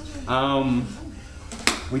question.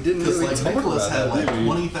 We didn't Because really like talk Nicholas about had that, like did we?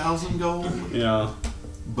 20,000 gold, Yeah.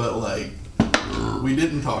 but like we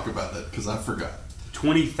didn't talk about it because I forgot.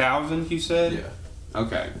 20,000, you said? Yeah.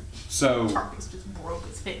 Okay. So Tarkus just broke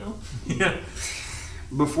his hell. Yeah.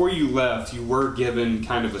 before you left, you were given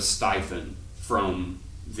kind of a stipend from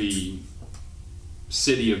the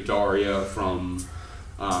city of Daria, from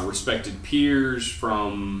respected peers,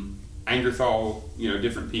 from Angerthal,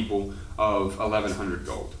 different people, of 1,100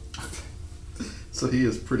 gold. So he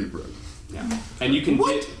is pretty broke. Yeah. And you can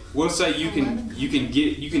What? get We'll say you can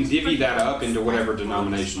divvy that up into whatever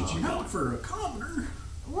denominations you Not want. for a commoner.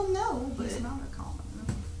 Well, no, but He's not a commoner.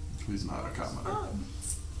 He's not a commoner.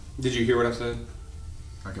 Did you hear what I said?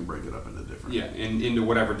 I can break it up into different. Yeah, into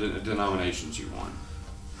whatever denominations you want.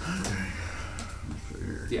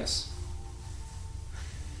 Fair. Yes.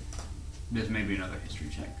 This may be another history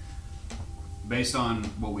check. Based on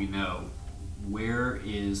what we know, where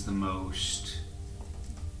is the most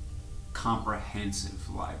comprehensive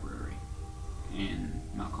library in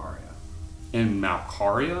Malkaria? In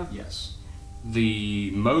Malkaria, Yes.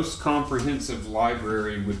 the most comprehensive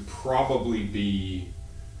library would probably be.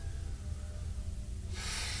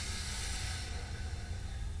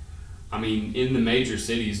 I mean, in the major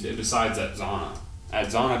cities, besides Atzana.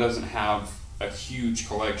 Atzana doesn't have a huge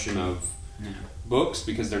collection of books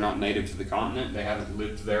because they're not native to the continent. They haven't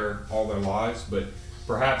lived there all their lives. But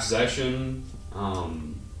perhaps Zeshan, I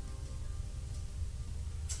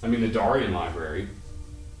mean, the Darien Library.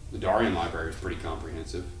 The Darien Library is pretty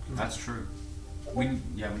comprehensive. That's true. We can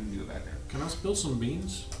go back there. Can I spill some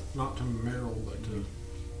beans? Not to Meryl, but to...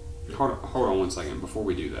 Hold on 1 second before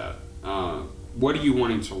we do that. What are you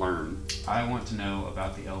wanting to learn? I want to know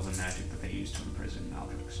about the elven magic that they use to imprison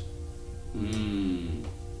Maldrix. And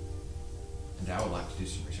I would like to do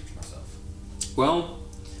some research myself. Well,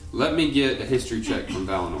 let me get a history check from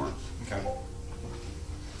Valinor. Okay.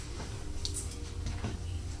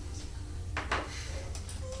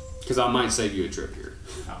 Because I might save you a trip here.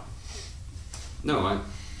 Oh. No,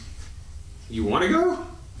 you want to go?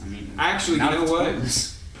 I mean, Actually, you not know if what?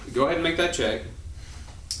 it's Go ahead and make that check.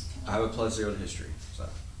 I have a +0 to history, so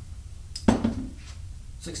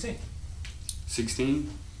 16. 16?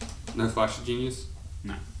 No flash of genius?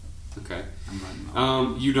 No. Okay. I'm running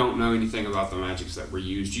off. You don't know anything about the magics that were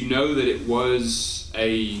used. You know that it was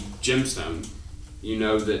a gemstone. You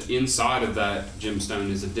know that inside of that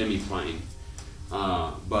gemstone is a demiplane.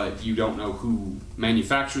 But you don't know who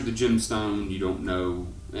manufactured the gemstone. You don't know...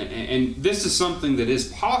 And this is something that is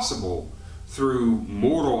possible through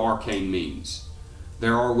mortal arcane means.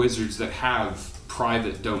 There are wizards that have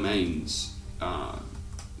private domains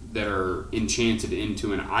that are enchanted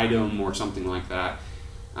into an item or something like that.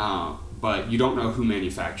 But you don't know who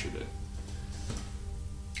manufactured it.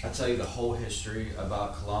 I tell you the whole history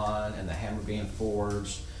about Kalan and the hammer being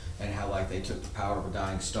forged, and how like they took the power of a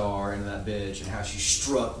dying star into that bitch, and how she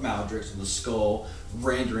struck Maldrix in the skull,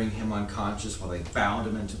 rendering him unconscious while they bound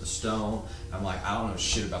him into the stone. I'm like, I don't know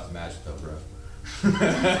shit about the magic though, bro.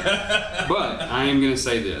 But I am gonna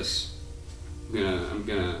say this. I'm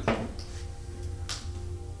gonna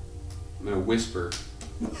whisper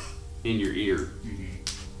in your ear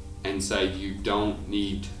and say you don't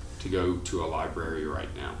need to go to a library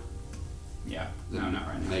right now. Yeah. No, not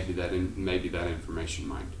right now. Maybe that information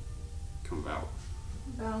might come about.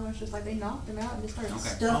 Valinor just like they knocked him out and just started Okay.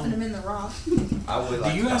 stuffing him in the rock. I would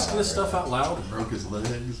like Do you to ask find this out stuff out loud? Broke his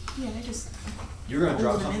legs. Yeah, they just. You're gonna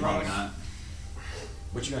drop Hold him in something on Probably us. not.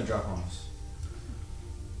 What you gonna drop on us?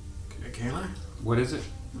 Can I? What is it?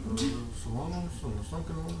 Solanos and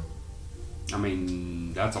something on I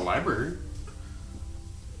mean, that's a library.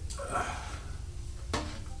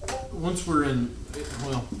 Once we're in,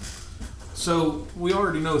 well, so we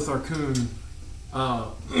already know Tharkoon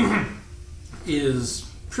is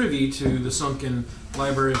privy to the sunken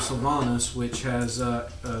Library of Sylvanas, which has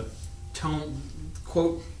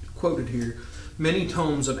quoted here, many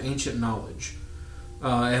tomes of ancient knowledge,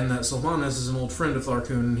 and that Sylvanas is an old friend of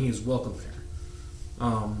Tharkoon, and he is welcome there.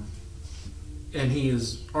 And he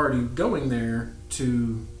is already going there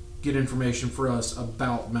to get information for us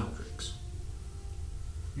about Maldrix.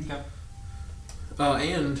 Okay.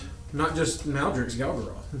 And not just Maldrix,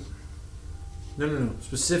 Galgaroth. No.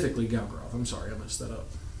 Specifically Galgaroth. I'm sorry, I messed that up.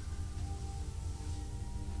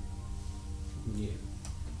 Yeah.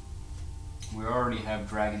 We already have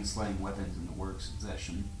dragon slaying weapons in the works of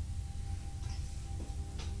Zeshan.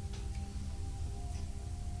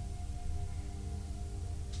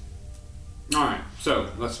 Alright, so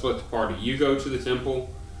let's split the party. You go to the temple.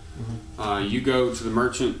 You go to the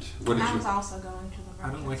merchant. What did I you... was also going to the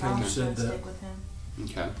I don't merchant, like so how I'm you just said gonna that. stick with him.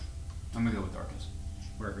 Okay. I'm gonna go with Darkus,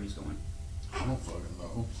 wherever he's going. I don't fucking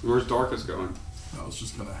know. Where's Darkus going? I was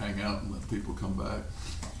just gonna hang out and let people come back.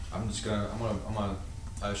 I'm gonna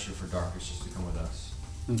usher for Darkus just to come with us.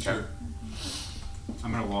 Okay.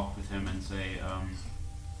 I'm gonna walk with him and say,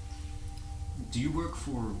 do you work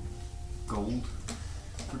for gold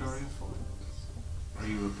for Daria? Are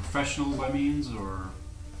you a professional by means, or?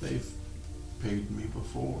 They've paid me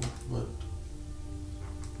before, but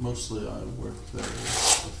mostly I work there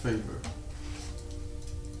as a favor.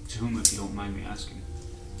 To whom, if you don't mind me asking?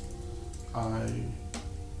 I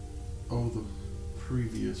owe the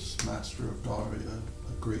previous master of Daria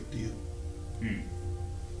a great deal.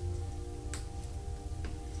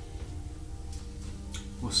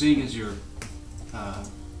 Well, seeing as you're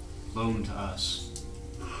loaned to us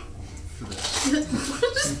for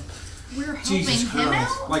this. We're helping Jesus him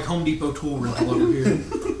Christ. out? Like Home Depot tool rental over here.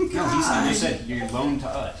 No, I just said you're loaned to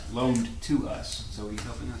us, so he's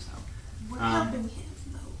helping us out. We're helping him,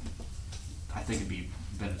 though. I think it'd be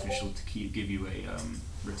beneficial to give you a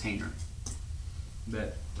retainer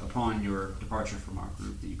that, upon your departure from our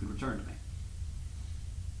group, that you could return to me.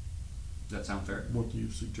 Does that sound fair? What do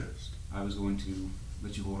you suggest? I was going to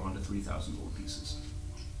let you hold on to 3,000 gold pieces.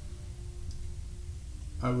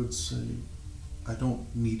 I would say I don't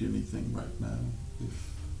need anything right now.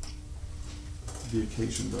 If the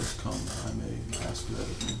occasion does come, I may ask that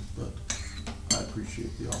of you, but I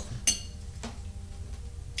appreciate the offer.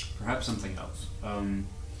 Perhaps something else.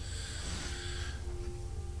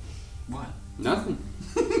 What? Nothing.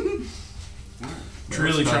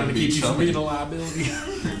 Really trying to keep you from being a liability.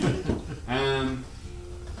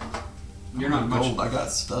 You're not much. Gold, I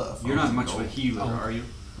got stuff. You're not much of a healer, are you?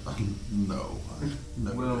 No, I've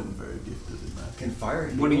never been very gifted in that. Can fire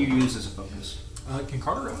heal? What do you use as a focus? Can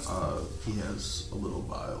Carter ask? He has a little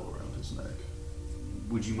vial around his neck.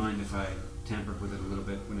 Would you mind if I tampered with it a little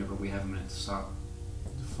bit whenever we have a minute to stop?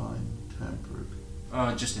 Define tempered.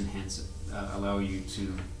 Just enhance it. Allow you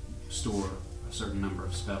to store a certain number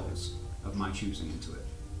of spells of my choosing into it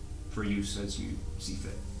for use as you see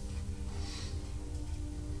fit.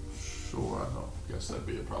 Sure, I don't guess that'd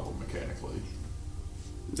be a problem mechanically.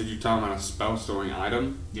 Did you tell him about a spell storing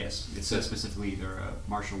item? Yes, it says specifically either a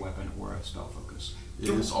martial weapon or a spell focus. It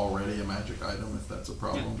is already a magic item if that's a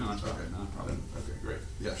problem. Yeah, no, it's okay. not a problem. Then, okay, great.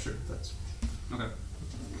 Yeah, sure. That's Okay.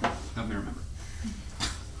 Help me remember.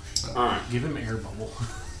 Alright, Give him air bubble.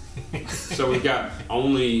 so we've got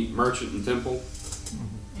only merchant and temple?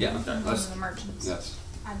 Yeah. Okay, Those let's, are the merchants. yes.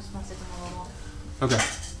 I just want to sit down a little. Okay.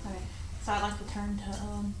 Okay. So I'd like to turn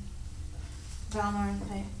to Valnor and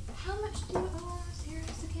say, how much do you owe us here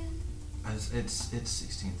again? It's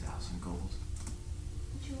 16,000 gold.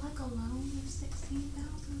 Would you like a loan of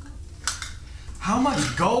 16,000 gold? How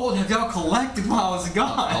much gold have y'all collected while I was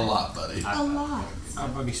gone? a lot, buddy. A lot.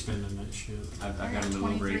 I'll be spending that shit. I got a little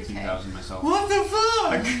over 23K. 18,000 myself. What the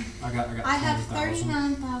fuck? I got I have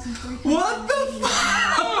 20,000. 39,300. What the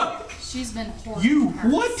fuck? She's been horrible. You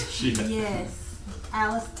what? Yes.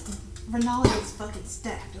 Alice, Renali is fucking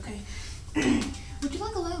stacked, okay? Would you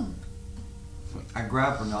like a loan? I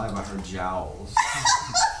grabbed Renali by her jowls.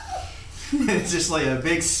 It's just like a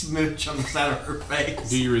big smooch on the side of her face.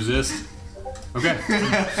 Do you resist? Okay.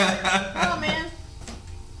 Oh, man.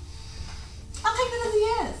 I'll take that as a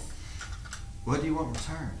yes. What do you want in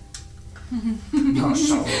return? No,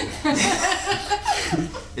 so.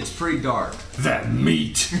 It's pretty dark. That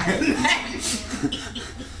meat!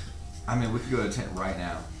 I mean, we could go to a tent right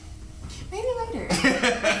now. Maybe later.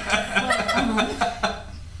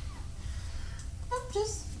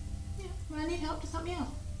 Just, when I need help, just help me out.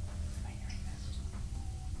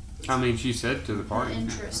 I mean, she said to the The party.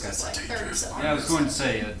 interest is like 37. Yeah, I was going to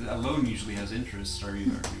say, a loan usually has interest, or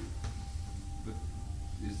either but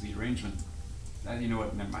is the arrangement. You know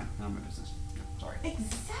what? Never mind. None of my business. No, sorry.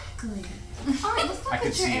 Exactly. All right, let's I look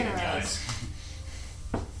could at your see it, arrows. guys.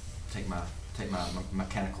 Take my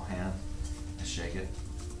mechanical hand and shake it.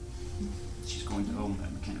 She's going to own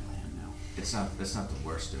that mechanical hand now. It's not the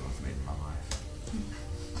worst deal I've made in my life.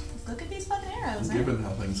 Let's look at these fucking arrows, eh? Given how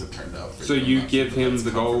things have turned out for So I'm you not give sure him that's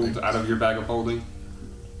the gold comforting. out of your bag of holding?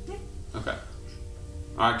 Yeah. Okay.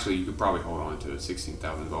 Actually, you could probably hold on to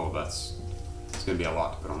 16,000 gold. It's going to be a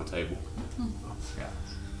lot to put on the table. Yeah.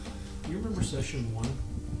 You remember session 1?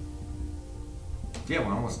 Yeah,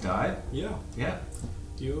 when I almost died. Yeah. Yeah.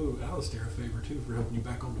 You owe Alistair a favor too for helping you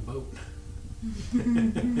back on the boat.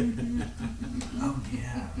 Oh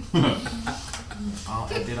yeah. Oh,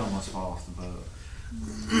 I did almost fall off the boat.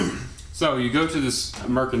 So you go to this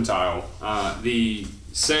mercantile. The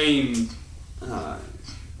same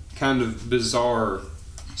kind of bizarre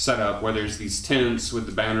setup where there's these tents with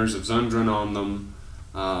the banners of Zundran on them.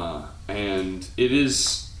 And it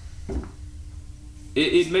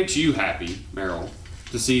makes you happy, Meryl,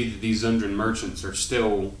 to see that these Zundran merchants are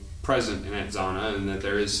still present in Atzana and that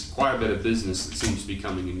there is quite a bit of business that seems to be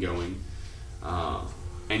coming and going.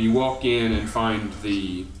 And you walk in and find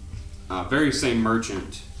the very same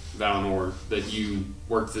merchant, Valinor, that you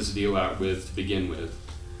worked this deal out with to begin with.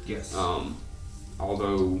 Yes.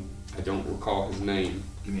 Although I don't recall his name.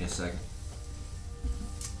 Give me a second.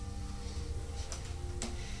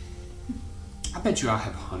 I bet you I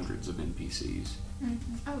have hundreds of NPCs. Oh, yeah.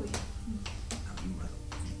 Oh, you mother-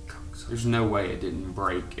 There's no way it didn't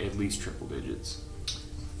break at least triple digits.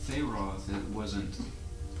 Pharaoh, it wasn't.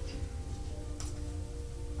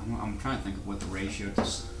 I'm trying to think of what the ratio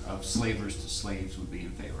of slavers to slaves would be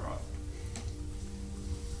in Pharaoh.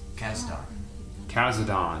 Kazdar.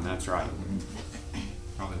 Kazadon, that's right.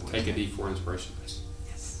 Probably would. Take a D4 inspiration.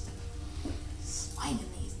 Yes. Sliding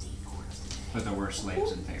these D4s today. But there were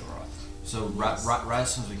slaves in Pharaoh. So right as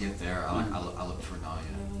soon as we get there, I look for Nadia.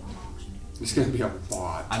 It's gonna be a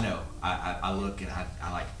lot. I know. I look and I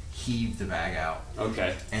like heave the bag out.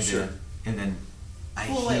 Okay, And sure. then I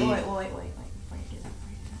Well, heave. wait. Before you do that.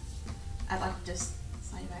 I'd like to just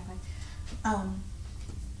slide back.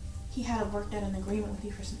 He had worked out an agreement with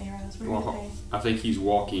you for some arrows. We're gonna Well, pay. I think he's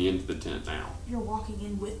walking into the tent now. You're walking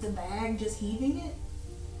in with the bag, just heaving it?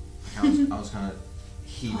 I was gonna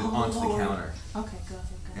heave it onto the Lord. counter. Okay, go.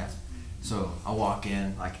 Yeah. So I walk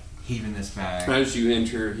in, like heaving this bag. As you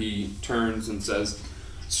enter, he turns and says,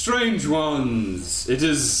 "Strange ones, it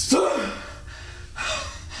is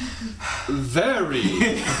very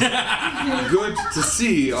good to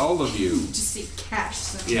see all of you." Just see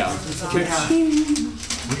cash. Yeah.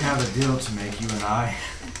 We have a deal to make, you and I.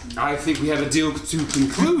 I think we have a deal to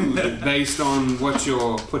conclude based on what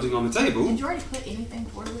you're putting on the table. Did you already put anything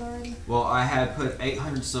towards it already? Well, I had put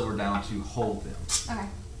 800 silver down to hold them. Okay.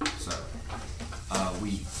 So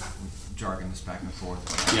we jargon this back and forth.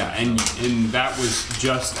 Yeah, and that was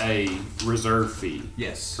just a reserve fee.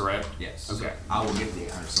 Yes. Correct? Yes. Okay. So I will get the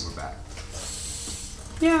 800 silver back.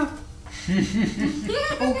 Yeah.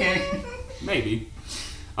 Okay. Maybe.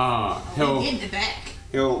 Back.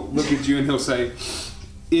 He'll look at you and he'll say,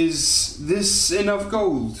 "Is this enough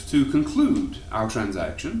gold to conclude our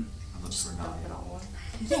transaction?" I look for Nadia.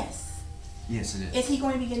 Yes. Yes, it is. Is he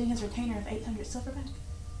going to be getting his retainer of 800 silver back?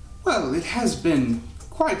 Well, it has been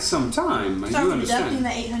quite some time. So You I'm deducting understand?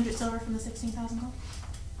 the 800 silver from the 16,000 gold?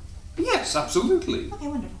 Yes, absolutely. Okay,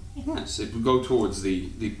 wonderful. Yeah. Yes, it would go towards the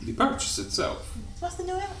purchase itself. So what's the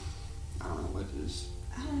new out? I don't know what it is.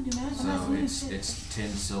 I don't do math. I'm not So new it's shit. 10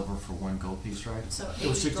 silver for 1 gold piece, right? So It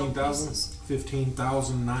was 80 gold 16,000, pieces.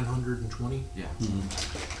 15,920. Yeah.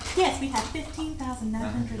 Yes, we have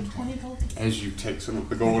 15,920 gold pieces. As you take some of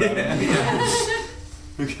the gold out of it.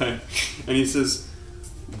 Okay. And he says,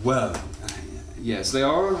 "Well, yes, they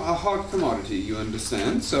are a hard commodity, you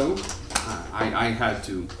understand, so I had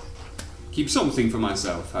to keep something for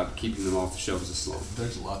myself. Keeping them off the shelves is slow."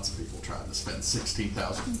 There's lots of people trying to spend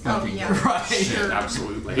 16,000. Oh, yeah. Right.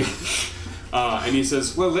 Absolutely. And he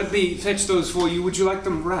says, "Well, let me fetch those for you. Would you like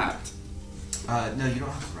them wrapped?" No, you don't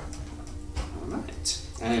have to wrap them. All right.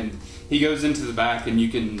 And he goes into the back, and you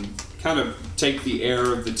can kind of take the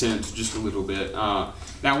air of the tent just a little bit.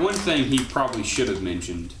 Now, one thing he probably should have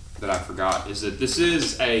mentioned that I forgot is that this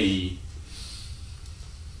is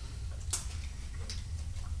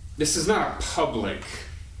not a public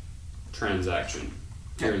transaction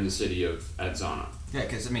here in the city of Adzana. Yeah,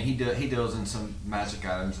 because I mean, he deals in some magic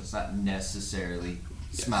items that's not necessarily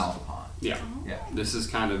smiled upon. Yeah. Yeah. This is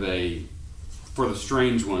kind of for the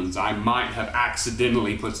strange ones, I might have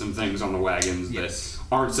accidentally put some things on the wagons Yes. that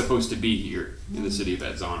aren't supposed to be here in the city of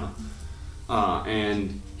Adzana.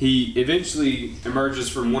 And he eventually emerges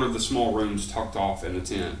from one of the small rooms tucked off in the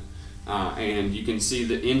tent. And you can see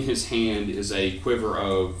that in his hand is a quiver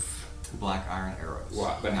of... Black iron arrows.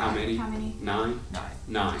 What? But how many? How many? 9? 9.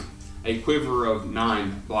 9. A quiver of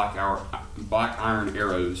 9 black iron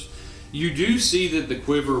arrows. You do see that the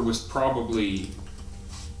quiver was probably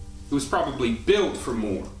built for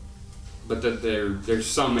more, but that there's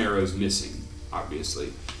some arrows missing,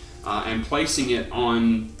 obviously. And placing it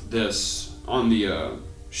on the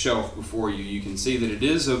shelf before you, you can see that it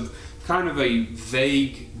is of kind of a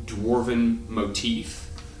vague dwarven motif.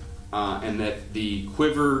 And that the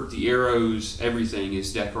quiver, the arrows, everything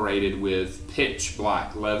is decorated with pitch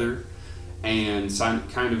black leather and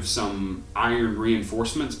kind of some iron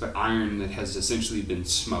reinforcements, but iron that has essentially been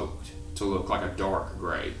smoked to look like a dark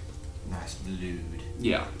gray. Nice blued.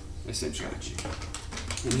 Yeah, essentially. Gotcha.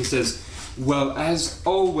 And he says, "Well, as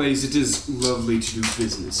always, it is lovely to do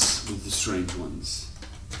business with the strange ones."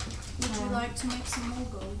 Would you like to make some more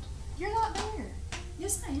gold? You're not there.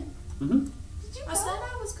 Yes, I am. Mm-hmm. Did you I said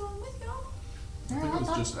I was going with y'all. I think it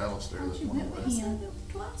was just Alistair that you went went away. with I him. said it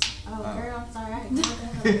twice. Oh, girl, I'm sorry. I didn't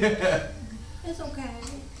know. It's okay.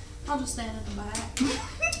 I'll just stand at the back.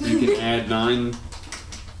 You can add 9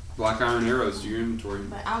 black iron arrows to your inventory.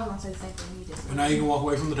 But I was going to say the same thing you did. And now you can walk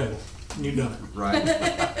away from the table. You've done it. Right.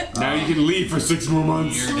 Now you can leave for 6 more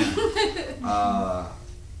months. You're done.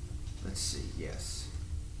 Let's see. Yes.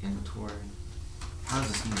 Inventory. How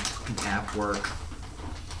does this fucking app work?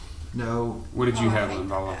 No. What did you Oh, I have hate on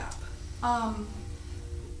that Vala? app.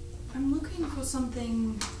 I'm looking for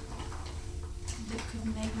something that could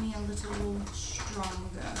make me a little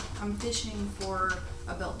stronger. I'm fishing for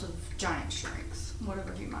a belt of giant strength,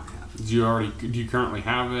 whatever he might have. Do you currently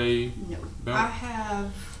have a No. belt? I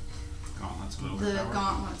have Gauntlets of the Overpower.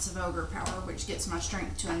 Gauntlets of Ogre Power, which gets my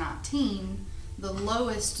strength to a 19. The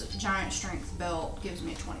lowest giant strength belt gives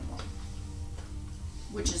me a 21,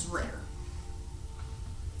 which is rare.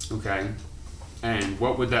 Okay. And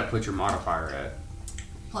what would that put your modifier at?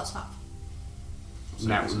 +5. And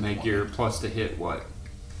that would make your plus to hit what?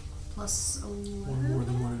 +11. One more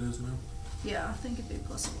than what it is now. Yeah, I think it'd be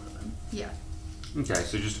 +11. Yeah. Okay,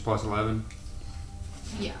 so just a plus 11?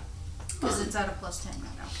 Yeah. Because it's at a +10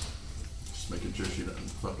 right now. Just making sure she doesn't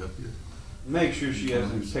fuck up your. Make sure she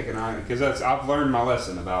doesn't pick an item, because I've learned my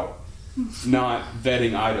lesson about not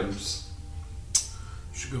vetting items.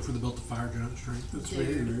 Should go for the belt of fire giant strength. That's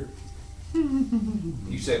very Dude. rare.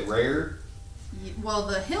 You said rare? Well,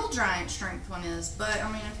 the hill giant strength one is, but I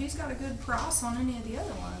mean, if he's got a good price on any of the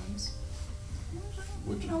other ones,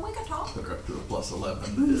 Would you know, we could talk. Hook her up to a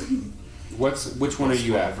 +11. Which one are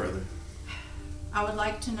you at? Further. I would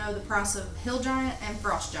like to know the price of hill giant and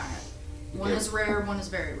frost giant. One Okay. is rare, one is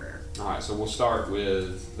very rare. Alright, so we'll start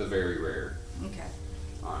with the very rare. Okay.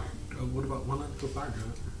 Alright. What about one up to a fire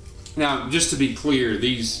giant? Now, just to be clear,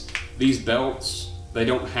 these belts, they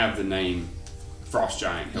don't have the name Frost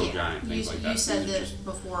Giant, Hill Yeah, Giant, things like that. You said These are that just-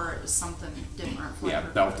 before it was something different. Yeah,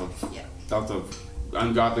 flavor. belt of Yeah.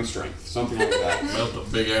 ungodly strength, something like that. Belt of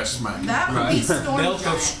big ass smack. That would be storm Belt of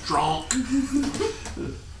giant. strong.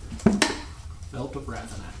 Belt of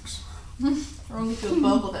Rathanax. Thrown to a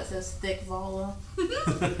bubble that says thick Vala.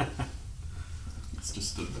 It's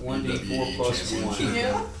just a 1d4 WWE plus championship.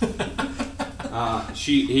 Yeah.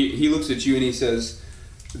 He looks at you and he says,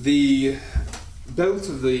 the belt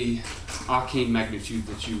of the arcane magnitude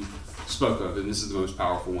that you spoke of, and this is the most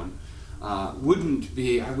powerful one, I wouldn't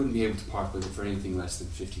be able to part with it for anything less than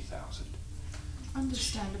 50,000.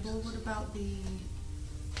 Understandable. What about the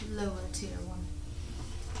lower tier one?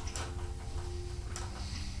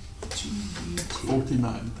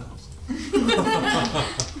 49,000.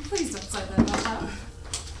 Please don't say that out loud.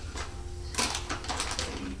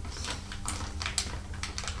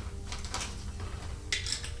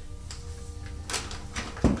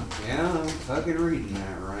 Yeah, I'm fucking reading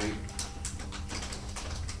that right.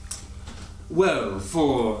 Well,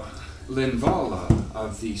 for Linvala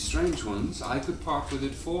of the Strange Ones, I could part with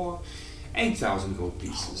it for 8,000 gold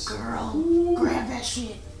pieces. Girl, grab that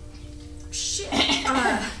shit. Shit.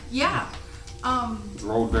 Yeah.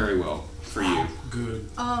 Rolled very well for you. Good.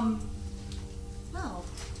 Well,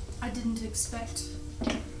 I didn't expect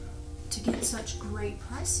to get such great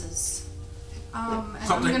prices. And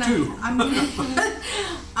Something too. I'm gonna,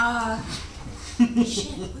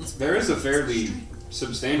 shit, what's There is a fairly straight?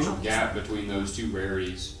 substantial gap between those two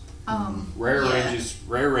rarities. Rare yeah.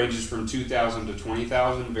 ranges from 2,000 to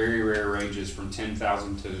 20,000. Very rare ranges from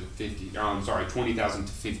 10,000 to 50. I'm sorry, 20,000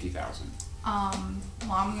 to 50,000. Well,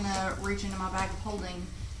 I'm gonna reach into my bag of holding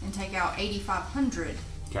and take out 8,500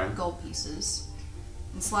 Okay. gold pieces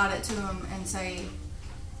and slide it to him and say,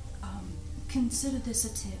 consider this a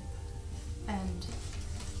tip and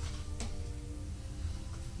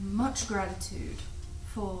much gratitude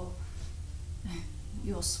for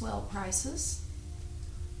your swell prices.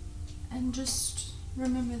 And just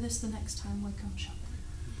remember this the next time we come shopping.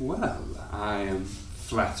 Well, I am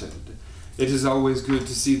flattered. It is always good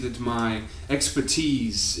to see that my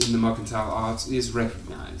expertise in the mercantile arts is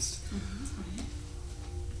recognized.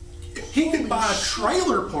 He could buy a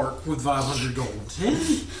trailer park with 500 gold.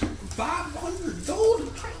 500 gold? A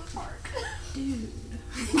trailer park. Dude.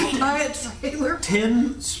 Buy a trailer.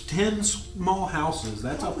 10 small houses.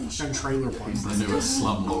 That's a fucking trailer park. He's the newest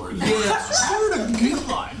slumlord. Yeah, swear to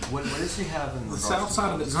God. What does he have in The regards south to side of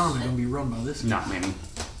politics? Atlanta going to be run by this guy. Not many.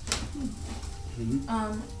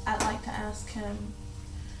 I'd like to ask him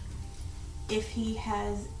if he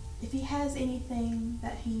has anything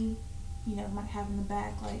that he, might have in the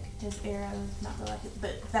back, like his arrows, not really like it,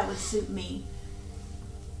 but that would suit me.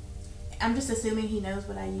 I'm just assuming he knows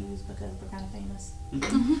what I use because we're kind of famous.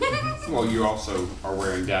 Well, you also are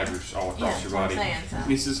wearing daggers all across Yeah, your that's what I'm body. saying, so.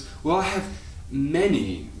 And he says, well, I have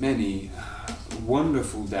many, many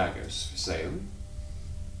wonderful daggers for sale.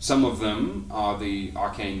 Some of them are the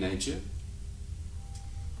arcane nature.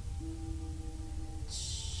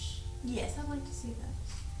 Yes, I'd like to see that.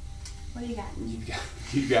 What do you got?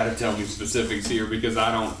 You got to tell me specifics here because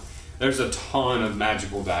I don't. There's a ton of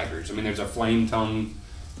magical daggers. I mean, there's a flame tongue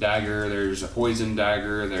dagger. There's a poison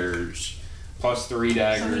dagger. There's +3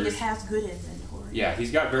 daggers. So he just has good inventory. Yeah,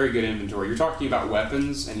 he's got very good inventory. You're talking about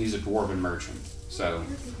weapons, and he's a dwarven merchant. So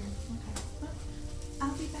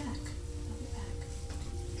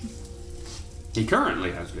He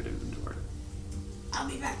currently has good inventory. I'll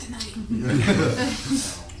be back tonight.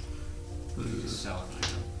 Sell it.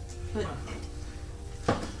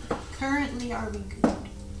 But currently, are we good?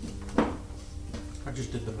 I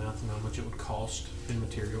just did the math on how much it would cost in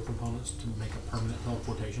material components to make a permanent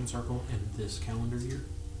teleportation circle in this calendar year.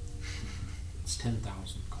 It's 10,000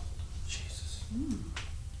 gold. Jesus.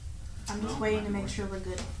 I'm just waiting to make sure we're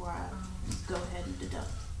good before I go ahead and deduct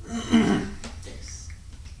this.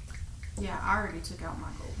 Yeah, I already took out my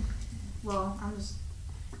gold. Well, I'm gonna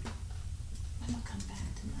come back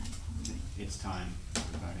tonight. It's time,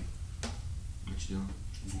 everybody. What you doing?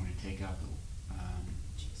 I'm going to take out the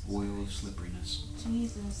oil of slipperiness.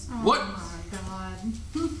 Jesus. Oh What? my god.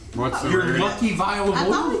 What's the Your rarity? lucky vial of I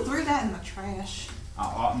thought oil? we threw that in the trash.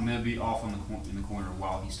 I'm going to be off on in the corner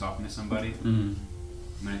while he's talking to somebody. Mm.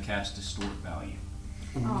 I'm going to cast Distort Value.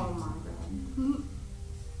 Oh my god.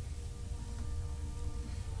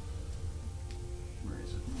 Where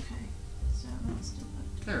is it? Okay. So let's do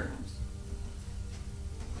that. There it is.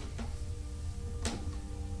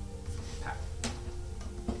 Pack.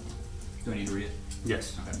 Do I need to read it?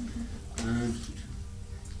 Yes. Okay.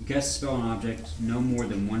 You cast a spell on an object no more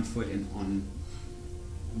than 1 foot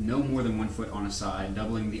on a side,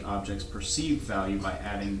 doubling the object's perceived value by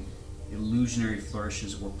adding illusionary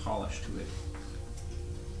flourishes or polish to it,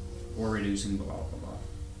 or reducing blah blah blah.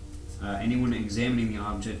 Anyone examining the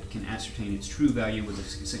object can ascertain its true value with a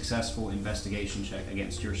successful investigation check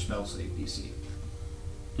against your spell save DC.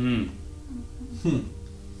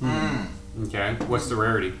 Okay. What's the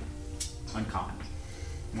rarity? Uncommon.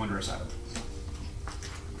 Wondrous item.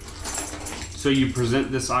 So you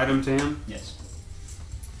present this item to him? Yes.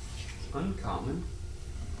 Uncommon.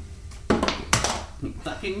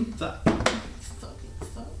 Fucking fuck. Fucking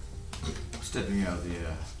fuck. Stepping out of the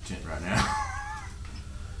tent right now.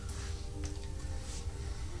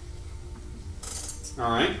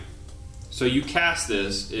 Alright. So you cast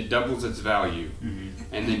this, it doubles its value,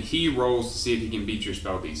 and then he rolls to see if he can beat your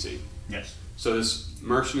spell DC. Yes. So this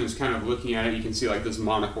merchant is kind of looking at it. You can see like this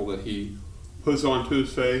monocle that he puts onto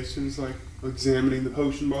his face, and he's like examining the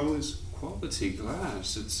potion bottle. It's quality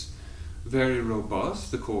glass. It's very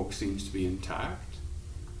robust. The cork seems to be intact.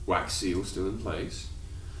 Wax seal still in place.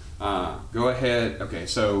 Go ahead. Okay,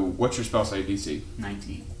 so what's your spell save DC?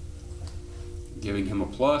 19. Giving him a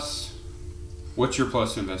plus. What's your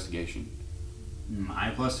plus to investigation?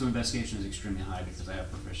 My plus to investigation is extremely high because I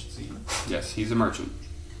have proficiency in it. Yes, he's a merchant.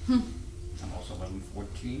 I'm also level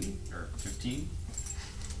 14 or 15.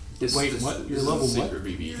 Wait, what? You're level what? secret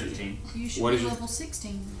BB. 15. You should What be is your- level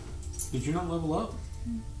 16. Did you not level up?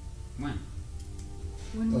 When?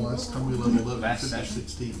 When The we last level time we up. leveled up in Last 50, session?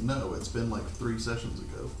 16. No, it's been like 3 sessions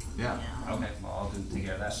ago. Yeah. Okay, well I'll take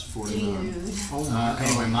care of that. It's 49. Dude. Oh my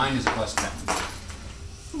Anyway, mine is a plus 10.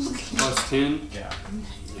 Plus 10? Yeah.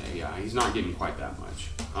 Yeah, he's not getting quite that much.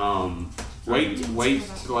 Wait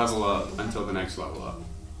to level up until the next level up.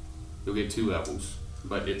 You'll get 2 levels,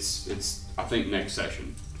 but it's I think next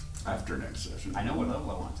session. After next session. I know what level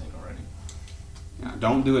I want to take already. Yeah,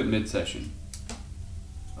 don't do it mid-session.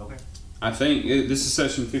 Okay. I think this is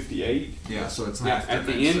session 58. Yeah, so it's not Yeah, after at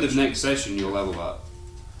the next end of session. next session you'll level up,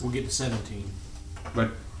 We'll get to 17.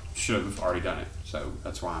 but should have already done it. So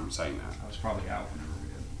that's why I'm saying that. I was probably out whenever we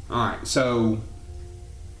did. All right, so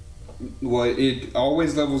well, it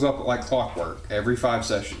always levels up like clockwork every 5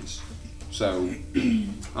 sessions. So,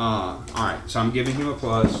 all right, so I'm giving him a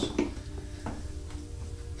plus.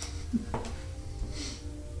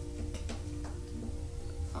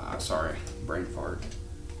 Sorry, brain fart.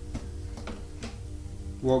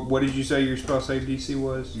 Well, what did you say your spell save DC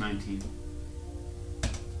was? 19.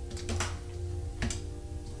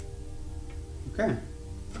 Okay.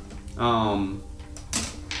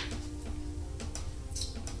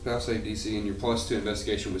 Spell save DC and your plus 2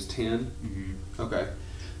 investigation was 10. Mm-hmm. Okay.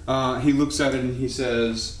 He looks at it and he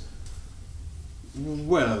says,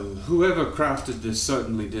 "Well, whoever crafted this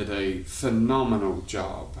certainly did a phenomenal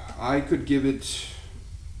job. I could give it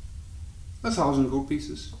 1,000 gold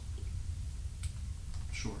pieces."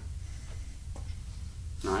 Sure.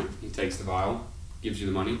 All right. He takes the vial, gives you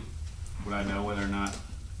the money. Would I know whether or not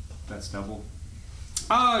that's double?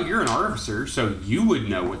 You're an artificer, so you would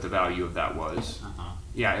know what the value of that was. Uh-huh.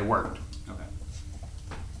 Yeah, it worked. Okay.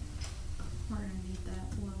 We're gonna need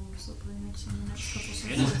that level of slipperiness in the next couple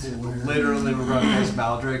sessions. Literally, we're going to face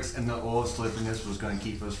Baldrix, and the oil slipperiness was going to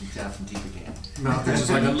keep us from Jeff and Tifa again. Malkaria is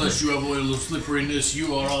like, unless you have oil of slipperiness,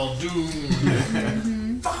 you are all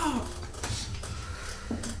doomed.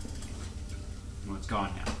 Well, it's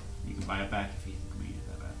gone now. You can buy it back if you need it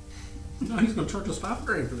that bad. No, he's going to charge us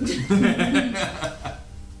 $5,000 for this.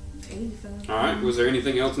 85. All right. Was there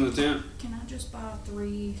anything else in the tent? Can I just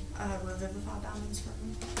 3 Revivify diamonds from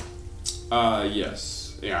him?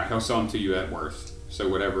 Yes. Yeah, he'll sell them to you at worth. So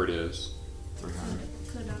whatever it is. 300.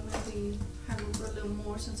 Could I maybe haggle for a little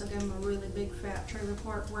more since I gave him a really big fat trailer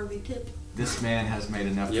park worthy tip? This man has made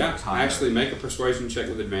enough Yeah, to retire actually make a persuasion check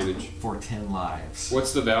with advantage. for 10 lives.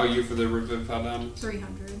 What's the value for the Revivify diamonds?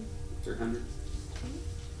 300. 300.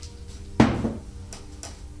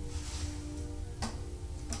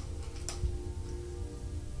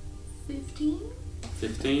 15?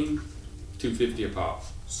 15. 250 a pop.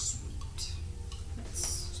 Sweet.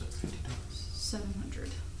 That's Is that $50? 700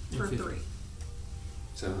 Yeah, for 50. 3.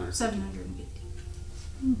 700. 750.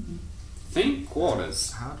 Think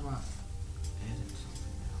quarters. How do I edit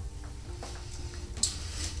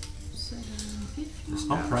something 750.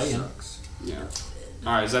 now? I'm praying. Sucks. Yeah.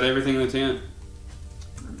 Alright, is that everything in the tent?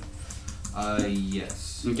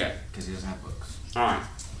 Yes. Okay. Because he doesn't have books. Alright.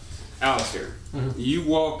 Alistair, you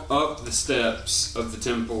walk up the steps of the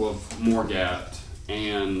Temple of Morgat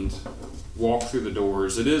and walk through the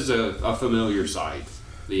doors. It is a familiar sight,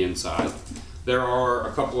 the inside. There are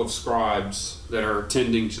a couple of scribes that are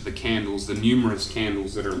tending to the candles, the numerous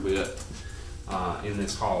candles that are lit in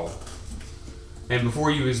this hall. And before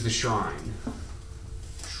you is the shrine.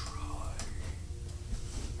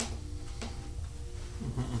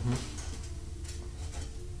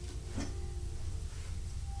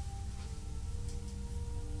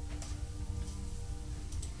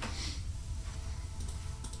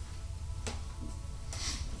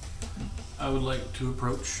 I would like to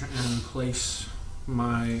approach and place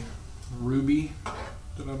my ruby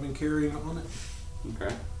that I've been carrying on it.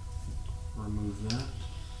 Okay. Remove that.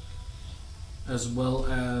 As well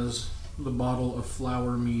as the bottle of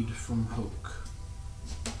flower mead from Hoke.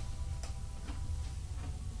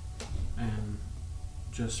 And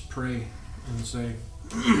just pray and say,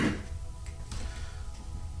 I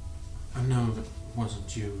know that it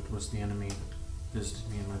wasn't you, it was the enemy that visited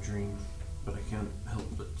me in my dream, but I can't help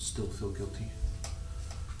but still feel guilty.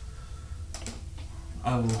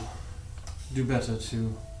 I will do better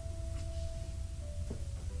to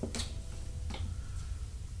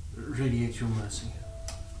radiate your mercy,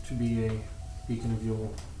 to be a beacon of your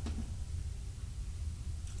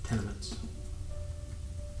tenements.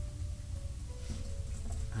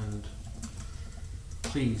 And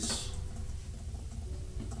please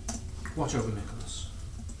watch over Nicholas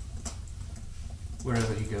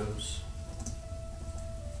wherever he goes.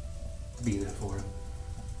 Be there for him.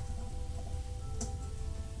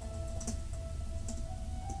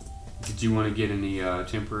 Did you want to get any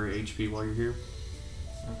temporary HP while you're here?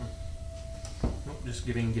 Nope, just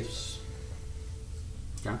giving gifts.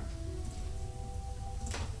 Okay.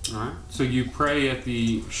 Alright. So you pray at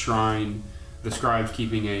the shrine, the scribes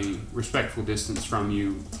keeping a respectful distance from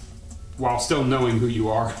you while still knowing who you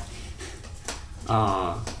are.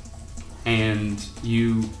 And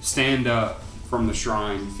you stand up from the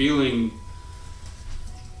shrine feeling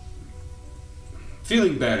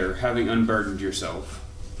better, having unburdened yourself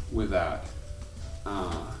with that.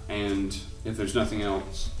 And if there's nothing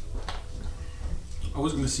else, I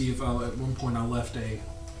was going to see if at one point I left a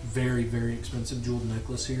very, very expensive jeweled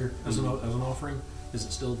necklace here as an offering. Is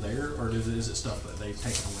it still there, or is it stuff that they've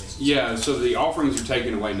taken away? yeah. So the offerings are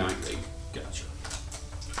taken away nightly. Gotcha.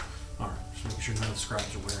 All right, just making sure none of the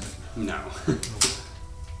scribes are wearing it. No.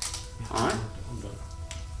 Yeah, All right. I'm done.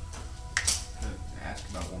 Can I ask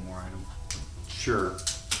about one more item? Sure.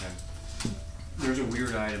 Okay. There's a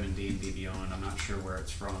weird item in D&D Beyond. I'm not sure where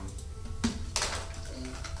it's from,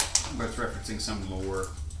 but it's referencing some lore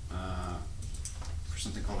for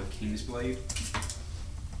something called a King's Blade.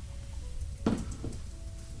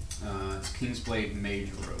 It's King's Blade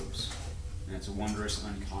Mage Robes, and it's a wondrous,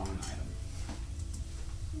 uncommon item.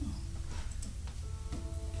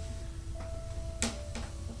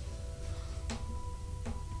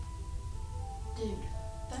 Dude,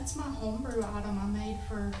 that's my homebrew item I made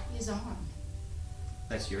for Izan.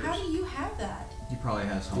 That's yours? How do you have that? He probably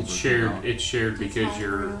has home. It's shared. It's shared because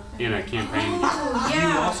you're in a campaign. Oh, You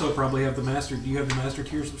yeah. also probably have the master. Do you have the master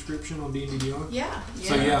tier subscription on D&D Beyond? Yeah.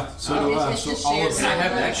 So yeah, so do I. It's So just all shared of Can I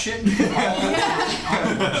have that server. shit?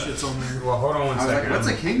 all of that shit's on there. Well, hold on one I was like, second. what's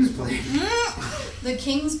a King's Blade? The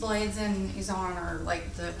King's Blades in Izan are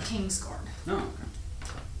like the King's Guard. No, okay.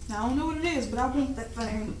 I don't know what it is, but I want that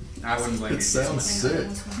thing. I wouldn't blame you. It sounds sick.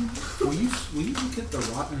 Will you look at the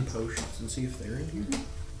rotten potions and see if they're in here?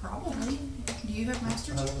 Probably. Do you have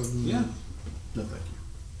master tier? Yeah. No, thank you.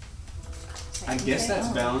 I guess that's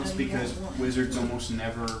balanced because wizards almost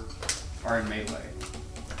never are in melee,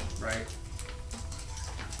 right?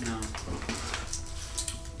 No.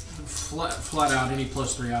 Flat out, any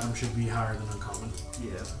 +3 item should be higher than uncommon.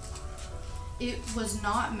 Yeah. It was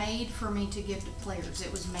not made for me to give to players.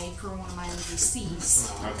 It was made for one of my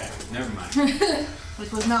NPCs. Okay, never mind.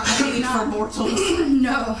 Which was not made for mortals.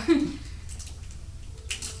 No.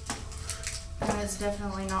 That is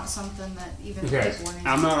definitely not something that even Okay, people need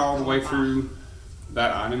I'm to not all the way buy. through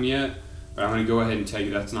that item yet, but I'm going to go ahead and tell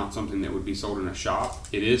you that's not something that would be sold in a shop.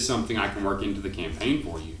 It is something I can work into the campaign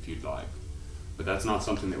for you if you'd like, but that's not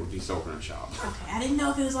something that would be sold in a shop. Okay, I didn't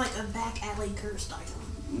know if it was like a back alley cursed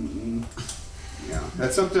item. Yeah,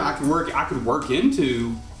 that's something I could work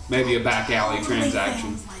into maybe a back alley Only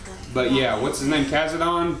transaction. things like a- But yeah, what's his name?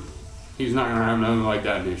 Kazadon? He's not gonna have nothing like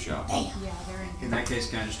that in his shop. Yeah, they're in. In that case,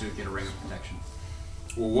 can I just get a ring of protection?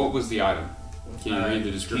 Well, what was the item? Can you read the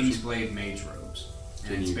description? Kingsblade Mage Robes. And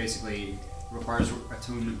Can it's you- basically requires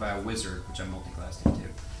attunement by a wizard, which I'm multi-classed into.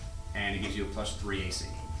 And it gives you a +3 AC.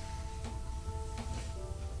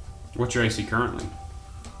 What's your AC currently?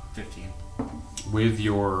 15. With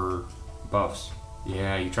your buffs.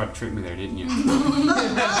 Yeah, you tried to trick me there, didn't you? I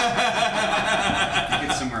think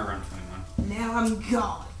it's somewhere around 21. Now I'm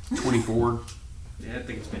gone. 24. Yeah, I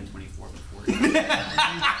think it's been 24 before.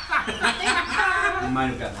 You might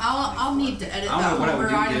have gotten I'll need to edit I don't that know what I would lumber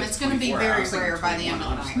do to item. get It's going to be 24. I very was thinking rare by the end 21, of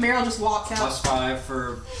the night. honestly. Meryl just walks out. +5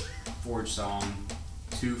 for Forge Song,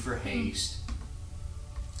 2 for Haste.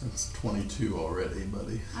 That's 22 already,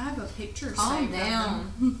 buddy. I have a picture Calm saved of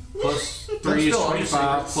down. them. Plus That's 3 is still all 25.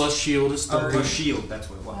 secrets. Plus shield is 30. Plus Shield, that's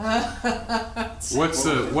what it was.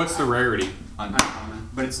 What's the rarity? Uncommon.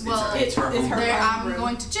 But it's Well, her it's home. her- There, I'm room.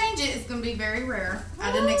 going to change it. It's going to be very rare.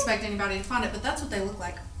 I didn't expect anybody to find it, but that's what they look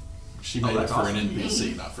like. She Oh, made it that's for awesome. an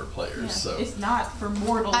NPC, not for players. Yeah, So it's not for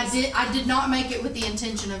mortals. I did not make it with the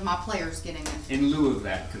intention of my players getting it. In lieu of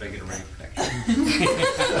that, could I get a ring of protection?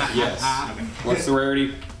 Yes. Okay. What's the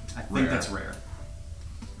rarity? I think Rare. that's rare.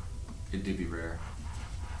 It did be rare.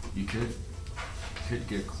 You could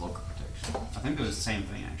get cloak of protection. I think it was the same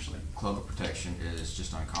thing, actually. Cloak of protection is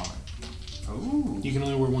just uncommon. Ooh. You can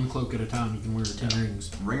only wear one cloak at a time. You can wear 10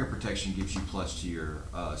 rings. Ring of protection gives you plus to your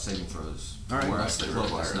saving throws. Alright. Whereas the They cloak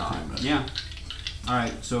require does not. attunement. Yeah.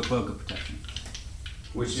 Alright, so a cloak of protection.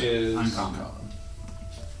 Which is Uncommon.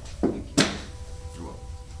 Uncommon. You're welcome.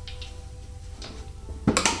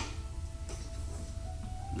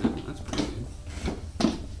 No, that's pretty good.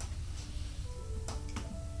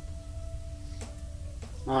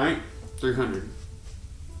 Alright, 300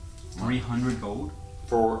 300 gold?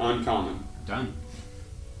 for uncommon. Done.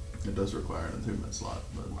 It does require an attunement slot,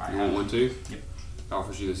 but You want one too? Yep.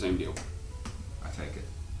 Offers you the same deal. I take it.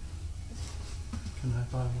 can I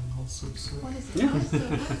buy one also, sir? What is it? Yeah. What's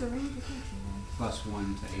the ring of protection?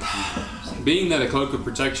 +1 to AC. Being that a cloak of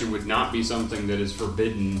protection would not be something that is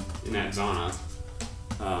forbidden in that Zana,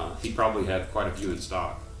 he probably had quite a few in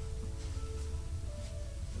stock.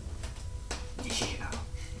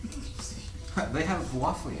 They have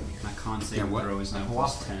waffle in here. My con saving what? throw is now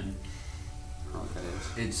Waffle. +10. I don't know what that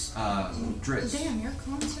is. It's Dritz. Damn, your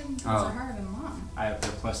con saving throws Oh. are higher than mine. I have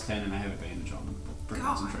their +10 and I have advantage on them for God.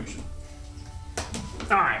 concentration.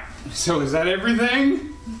 Alright, so is that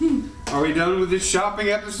everything? Are we done with this shopping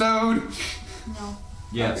episode? No.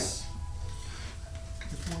 Yes.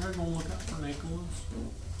 Is Morgan going to look out for Nicholas?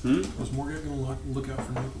 Hmm? Was Morgan going to look out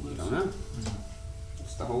for Nicholas? Don't know.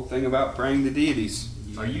 It's the whole thing about praying the deities.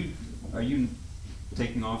 Are you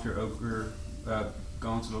taking off your ogre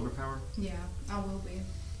gaunts of ogre power? Yeah, I will be.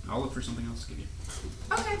 I'll look for something else to give you.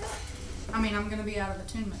 Okay. I mean, I'm going to be out of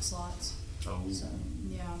attunement slots. Oh. So,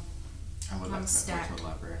 yeah. I would I'm like to go stacked. to a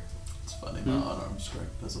library. It's funny, my unarmed strike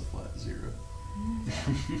does a flat 0.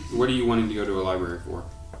 What are you wanting to go to a library for?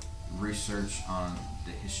 Research on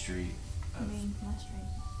the history I of mean, my strength.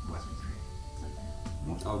 weaponry. Like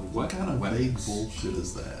that. Oh, What what? kind of vague Weapons. bullshit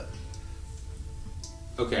is that?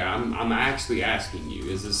 Okay, I'm actually asking you,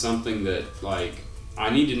 is this something that, like, I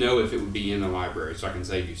need to know if it would be in the library so I can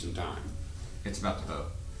save you some time. It's about the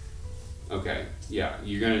boat. Okay, yeah,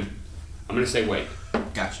 I'm gonna say wait.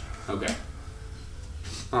 Gotcha. Okay.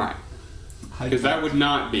 Alright. Because that would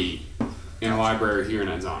not be in a library here in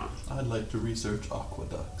Arizona. I'd like to research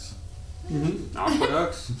aqueducts.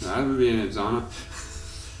 Aqueducts? That would be in Arizona.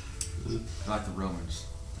 Like the Romans.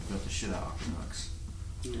 They built the shit out of aqueducts.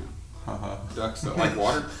 Yeah. Haha. Ducks that like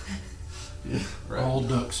water? Yeah, right. All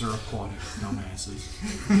ducks are aquatic, dumbasses.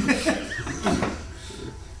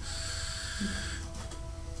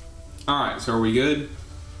 Alright, so are we good?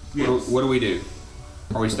 Yes. What do we do?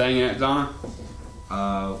 Are we staying in Arizona?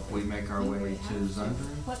 We make our way to Zundra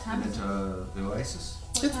What time and is it? into the Oasis.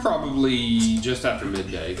 What It's time- probably just after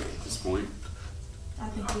midday at this point. I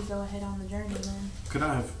think we go ahead on the journey then. Could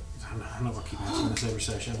I have, I know I keep asking this every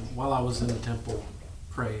session, while I was in the temple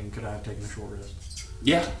praying, could I have taken a short rest?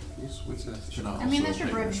 Yeah. Yes, what's that? Can I I mean, also that's your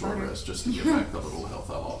take bread a and short butter. rest just to get back the little health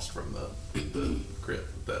I lost from the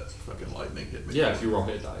crit that fucking lightning hit me? Yeah, if you roll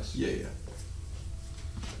hit dice. Yeah.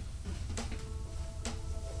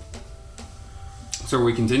 So are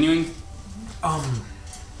we continuing? Do we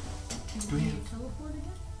Can you have- teleport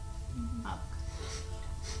again? Oh.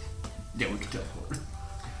 Yeah, we can teleport.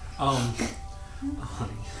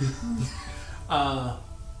 honey.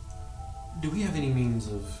 Do we have any means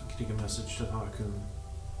of getting a message to Harakun?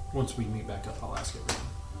 Once we meet back up, I'll ask everything.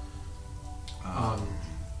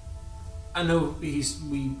 I know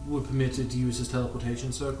we were permitted to use his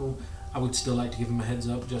teleportation circle. I would still like to give him a heads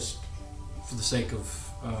up just for the sake of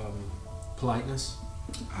politeness.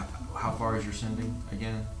 How far is your sending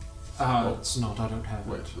again? It's not, I don't have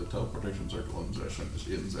Wait, it. the teleportation circle in Zeshan is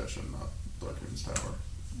in Zeshan, not Darkmoon's Tower.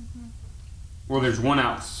 Well, there's one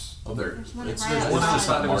out. Oh, there. There's one It's right there's one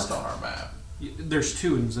outside. marked on our map. There's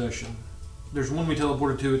two in Zeshan. There's one we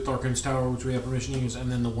teleported to at Tharkun's Tower, which we have permission to use,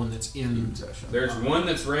 and then the one that's In in... Zeshan. There's one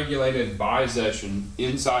that's regulated by Zeshan,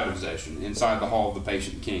 inside of Zeshan, inside the Hall of the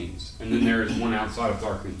Patient Kings. And then there is one outside of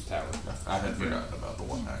Darkmoon's Tower. I had forgotten about the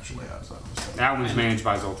one actually outside of the That one's managed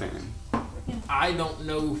by Zoltan. I don't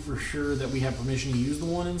know for sure that we have permission to use the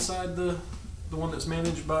one inside the one that's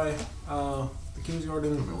managed by the Kingsguard I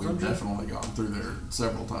in mean, we've Zundra. definitely gone through there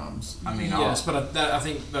several times. I mean, Yes, but I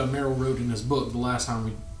think Merrill wrote in his book the last time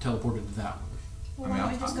we teleported to that one. Well, I why mean,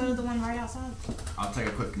 don't we just go to the one right outside? I'll take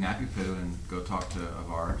a quick nappy poo and go talk to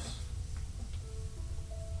Avaris.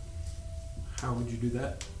 How would you do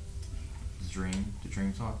that? The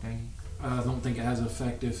dream talk thingy. I don't think it has an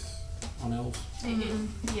effect on elves.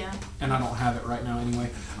 Yeah. And I don't have it right now anyway.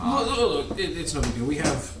 Look, it's no big deal. We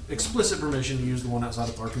have explicit permission to use the one outside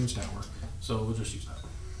of Tharkun's Tower, so we'll just use that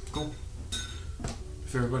one. Cool.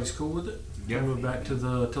 If everybody's cool with it, Yeah. we'll move back to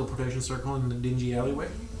the teleportation circle in the dingy alleyway.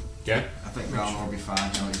 Okay. I think Valor will be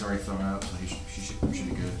fine. You know, he's already thrown up, so he should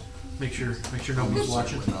be good. Make sure nobody's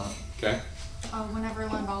watching. Certainly not. Okay. Whenever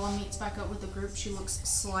Limbala meets back up with the group, she looks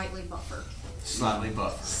slightly buffer. Slightly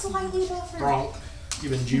buff. Slightly buffer. Bronk.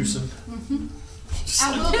 You've been juicing.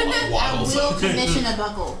 I will commission a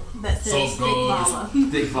buckle that says Thick Vala.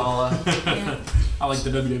 Thick Vala. Yeah. I like the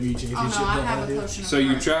WWE championship. Oh no, I belt have a idea. potion of So you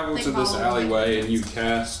courage. travel Think to this Vala alleyway like- and you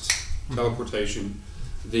cast teleportation.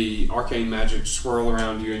 The arcane magic swirl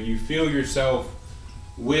around you and you feel yourself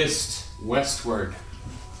whisked westward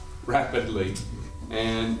rapidly.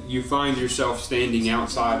 And you find yourself standing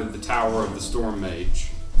outside of the tower of the Storm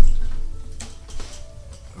Mage.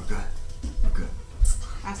 Okay.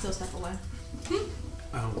 I still step away.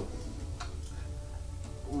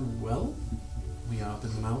 Well, we are up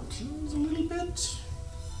in the mountains a little bit.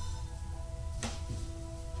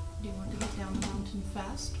 Do you want to get down the mountain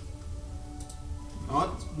fast?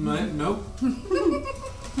 Nope.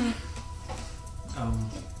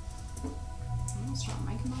 I'll start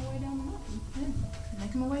making my way down the mountain. Yeah.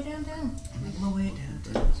 Making my way downtown. Make my way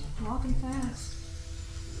down. Walking fast.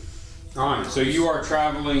 Alright, so you are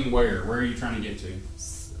traveling where? Where are you trying to get to?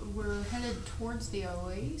 We're headed towards the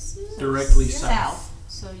Oasis. Directly South. south.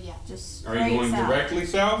 So yeah. Just Are you straight going south. directly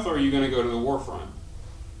south or are you going to go to the warfront?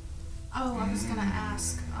 Oh, I was gonna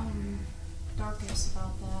ask Darkus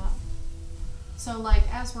about that. So like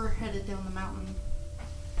as we're headed down the mountain,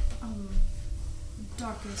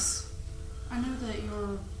 Darkus, I know that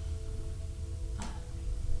your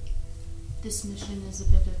this mission is a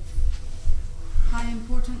bit of high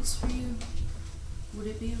importance for you. Would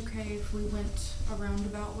it be okay if we went a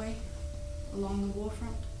roundabout way along the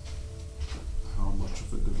warfront? How much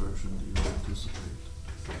of a diversion do you anticipate?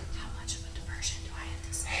 How much of a diversion do I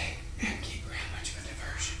anticipate? Keeper, how much of a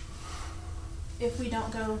diversion? If we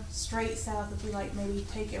don't go straight south, if we like maybe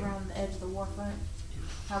take it around the edge of the warfront,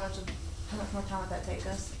 how much more time would that take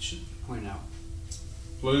us? Should point out.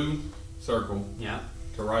 Blue circle Yeah.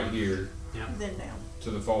 to right here Yeah. Then down. to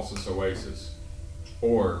the Falsus Oasis.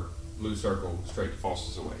 Or blue circle straight to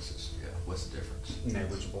Falsus Oasis. Yeah. What's the difference?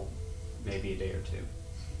 Negligible. Maybe a day or two.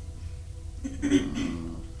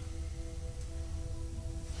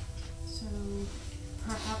 So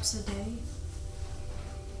perhaps a day?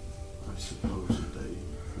 I suppose a day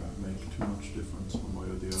won't make too much difference one way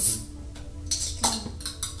or the other. Well,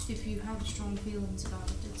 if you have strong feelings about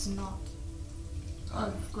it, it's not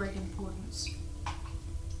of great importance.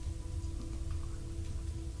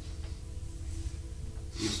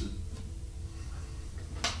 Is it?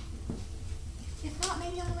 If not,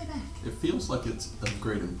 maybe on the way back. It feels like it's of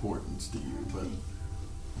great importance to you, but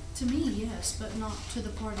To me, yes, but not to the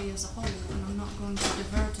party as a whole, and I'm not going to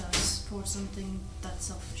divert us for something that's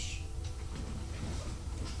selfish.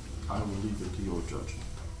 I will leave it to your judgment.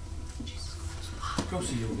 Go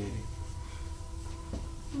see your daddy.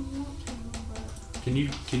 Can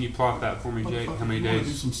you plot that for me, Jake? How many If you wanna do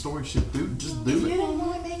days? some storage shit, dude, just do You it. didn't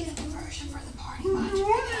want to make it a diversion for the party much. I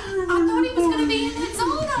thought he was going to be in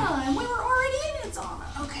Arizona, and we were already in Arizona.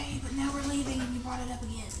 Okay, but now we're leaving and you brought it up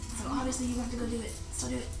again. So obviously you have to go do it. So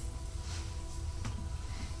do it.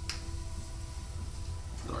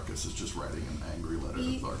 Darkus is just writing an angry letter to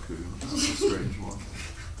Tharkoon. That was a strange one.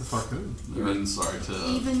 The Tharkoon. I'm sorry to.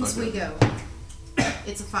 Evens we fucking- go.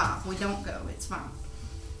 It's a 5. We don't go. It's fine.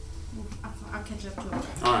 I'll catch up to it.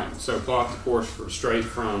 Alright, so plot the course for straight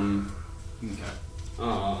from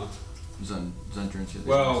Zendrins.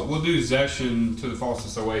 well, we'll do Zeshan to the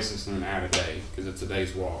Falsus Oasis and then add a day, because it's a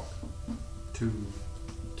day's walk.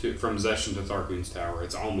 From Zeshan to Tharkoon's Tower.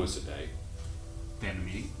 It's almost a day. They had a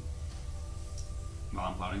meeting while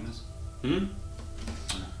I'm plotting this? Hmm?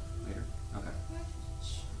 Later? Okay.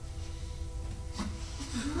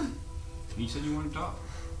 You said you wanted to talk.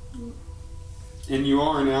 And you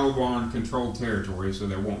are in Albarn controlled territory, so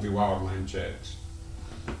there won't be wildland checks.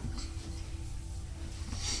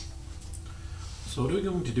 So what are we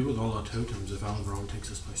going to do with all our totems if Alvaron takes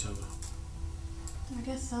this place over? I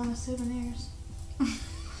guess selling the souvenirs.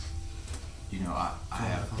 You know, I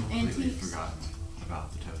have completely Antiques. forgotten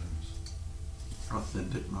about the totems.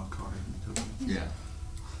 Authentic Malkarian totem. Yeah.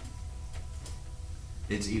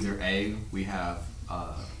 It's either A, we have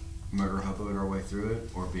murder hoboed our way through it,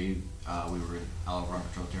 or B, we were in Alvaron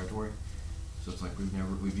controlled territory. So it's like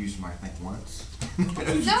we've used them I think once.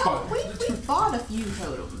 No, we bought a few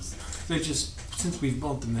totems. They just, since we've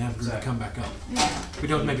bought them, they haven't really Exactly. come back up. Yeah. We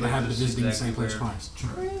don't make it a habit of visiting the same Exactly place where- twice.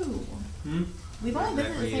 True. Hmm? We've only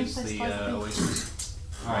been to the Exactly same is place the twice. Oasis.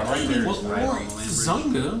 Alright, Right there Well, is right on the land bridge.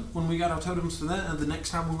 Zunga, when we got our totems for that, and the next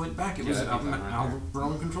time we went back, it Yeah, was that'd be fine right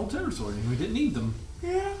Alvaron controlled territory, and we didn't need them.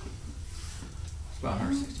 Yeah. It's about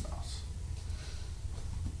 160 miles.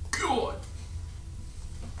 God!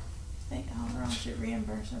 I think Alvaron should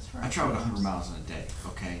reimburse us for I our traveled totems. 100 miles in a day,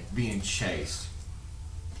 okay? Being chased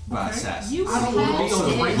by assassins. You I don't want to be on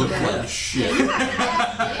the had regular it. flesh. Yeah, Shit. you were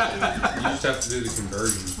half dead. You just have to do the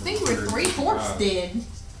conversion. I think you were 3/4 dead.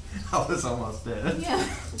 I was almost dead. Yeah.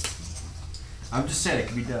 I'm just saying it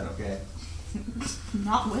can be done, okay?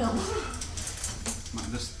 Not well.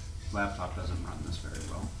 This laptop doesn't run this very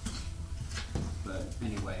well. But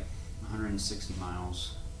anyway, 160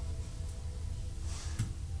 miles.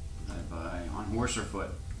 Led by on horse or foot?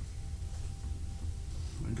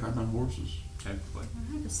 We drive on horses. Okay, foot.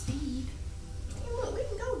 I have a steed. Hey, look, we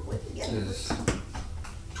can go. We can get it. Is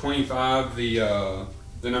 25 the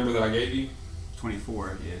number that I gave you?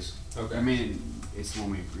 24 it is. Okay. I mean, it's the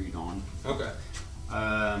one we agreed on. Okay.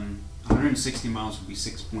 160 miles would be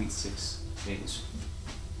 6.6 days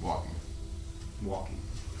Walking. walking.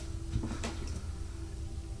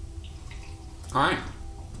 Alright.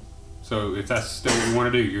 So if that's still what you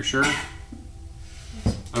want to do, you're sure?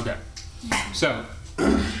 Okay. So,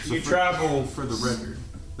 you travel. For the record,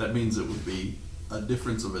 that means it would be a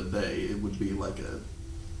difference of a day. It would be like a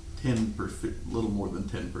little more than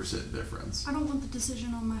 10% difference. I don't want the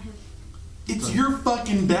decision on my head. It's your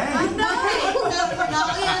fucking day. I know.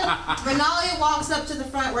 So Renalia walks up to the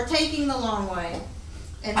front. We're taking the long way,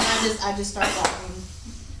 and I just start walking.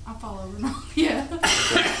 I follow Renalia.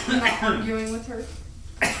 I'm not arguing with her.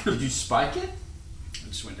 Did you spike it? I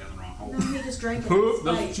just went down the wrong hole. No, he just drank it. That's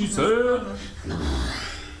what she said.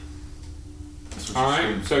 That's what you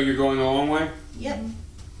Alright, said. so you're going the long way? Yep.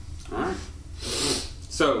 Alright.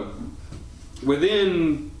 So,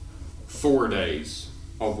 within 4 days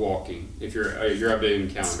of walking, if you're updating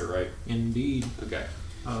the calendar, right? Indeed. Okay.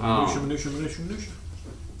 Minutia.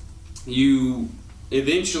 You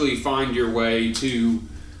eventually find your way to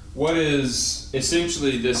what is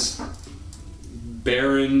essentially this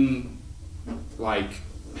barren,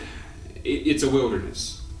 it's a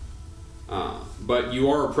wilderness. But you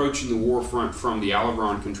are approaching the war front from the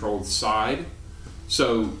Alvaron controlled side.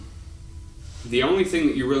 So the only thing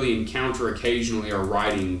that you really encounter occasionally are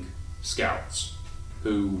riding scouts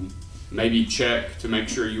who maybe check to make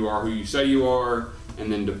sure you are who you say you are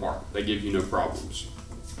and then depart. They give you no problems.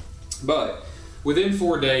 But within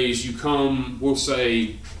 4 days, you come, we'll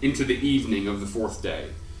say, into the evening of the 4th day.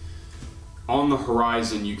 On the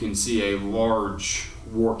horizon, you can see a large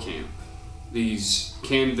war camp. These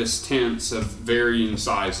canvas tents of varying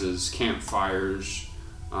sizes, campfires,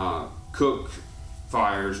 cook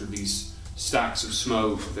fires with these stacks of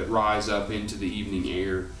smoke that rise up into the evening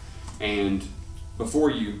air. And before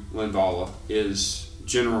you, Linvala, is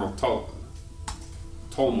General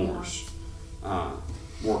Tolmore's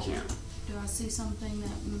war camp. Do I see something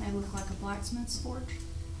that may look like a blacksmith's forge?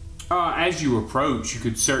 As you approach, you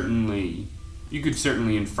could certainly you could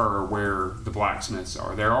certainly infer where the blacksmiths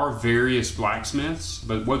are. There are various blacksmiths,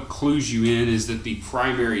 but what clues you in is that the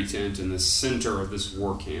primary tent in the center of this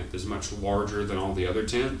war camp is much larger than all the other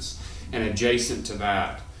tents, and adjacent to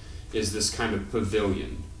that is this kind of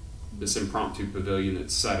pavilion, this impromptu pavilion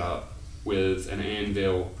that's set up with an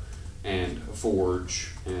anvil and a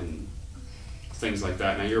forge and things like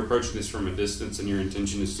that. Now you're approaching this from a distance, and your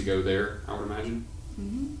intention is to go there, I would imagine?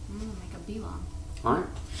 I'm gonna make a beeline. Alright.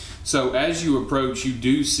 So as you approach, you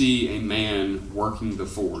do see a man working the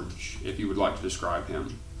forge, if you would like to describe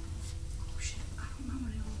him. Oh shit, I don't know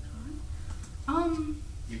what he looks like.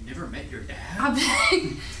 You've never met your dad? I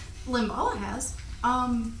bet Limbala has.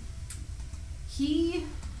 He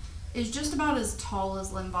is just about as tall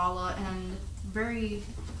as Limbala and very,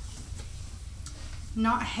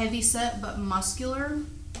 not heavy set, but muscular.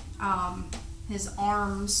 His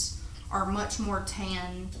arms are much more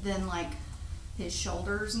tan than like his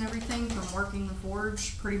shoulders and everything from working the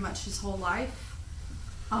forge pretty much his whole life.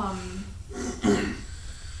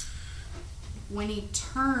 When he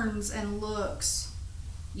turns and looks,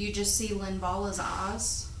 you just see Linvala's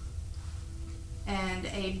eyes and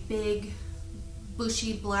a big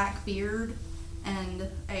bushy black beard and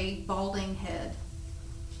a balding head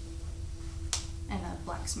and a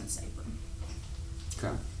blacksmith's apron.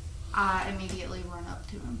 Okay. I immediately run up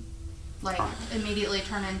to him. Like, immediately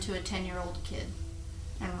turn into a 10-year-old kid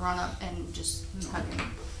and run up and just hug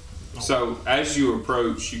him. So as you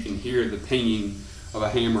approach, you can hear the pinging of a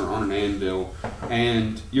hammer on an anvil,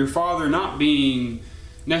 and your father, not being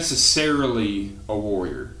necessarily a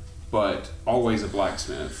warrior, but always a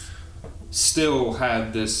blacksmith, still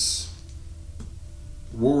had this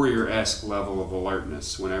warrior-esque level of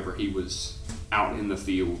alertness whenever he was out in the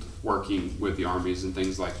field working with the armies and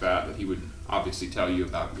things like that he would obviously tell you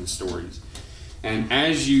about in his stories. And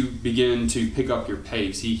as you begin to pick up your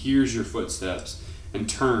pace, he hears your footsteps and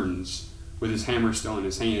turns with his hammer still in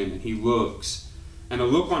his hand, and he looks, and the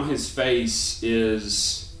look on his face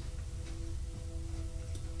is,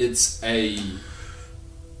 it's a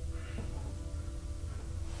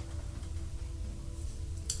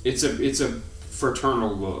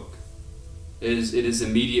fraternal look. It is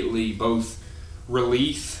immediately both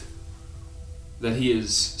relief that he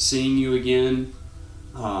is seeing you again,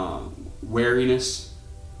 wariness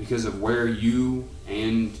because of where you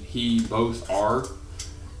and he both are,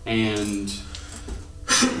 and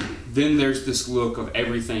then there's this look of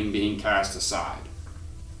everything being cast aside.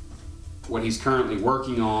 What he's currently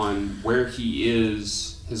working on, where he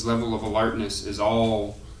is, his level of alertness is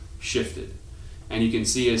all shifted. And you can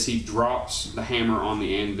see as he drops the hammer on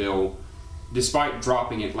the anvil, despite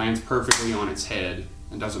dropping it, lands perfectly on its head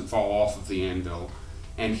and doesn't fall off of the anvil.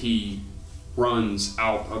 And he runs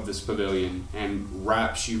out of this pavilion and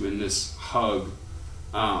wraps you in this hug,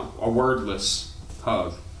 a wordless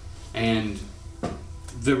hug. And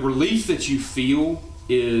the relief that you feel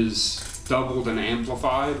is doubled and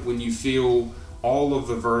amplified when you feel all of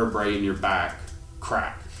the vertebrae in your back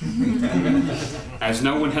crack. As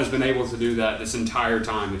no one has been able to do that this entire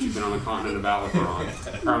time that you've been on the continent of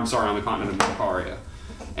Alacaron, or I'm sorry, on the continent of Malkaria.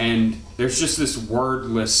 And there's just this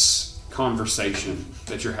wordless conversation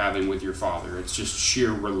that you're having with your father. It's just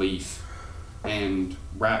sheer relief and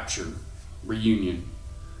rapture, reunion.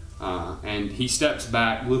 And he steps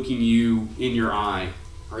back, looking you in your eye,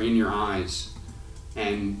 or in your eyes,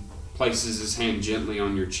 and places his hand gently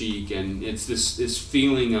on your cheek, and it's this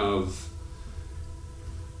feeling of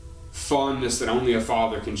fondness that only a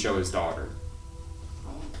father can show his daughter.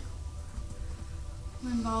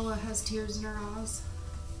 Limbala has tears in her eyes,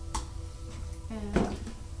 and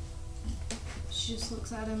she just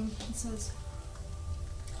looks at him and says,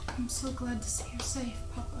 "I'm so glad to see you're safe,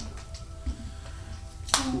 Papa."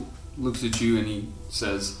 Looks at you and he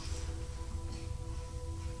says,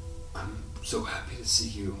 "I'm so happy to see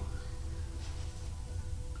you.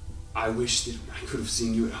 I wish that I could have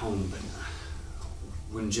seen you at home, but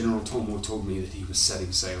when General Tomo told me that he was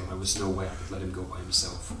setting sail, there was no way I could let him go by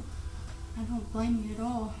himself." I don't blame you at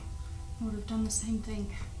all. I would have done the same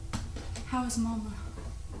thing. How is Mama?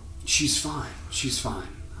 She's fine. She's fine.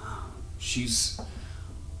 She's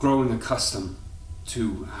growing accustomed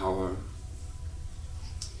to our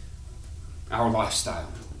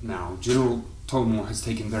lifestyle now. General Tomo has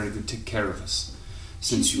taken very good care of us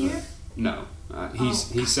since She's you here? No.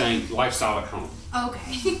 He's saying lifestyle at home.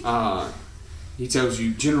 Okay. He tells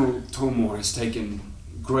you General Tomor has taken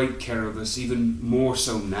great care of us, even more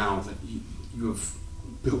so now that you have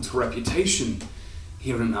built a reputation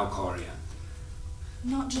here in Malkaria.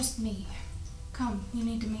 Not just me. Come, you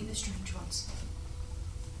need to meet the strange ones.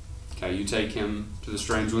 Okay, you take him to the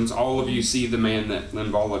Strange Ones. All of you see the man that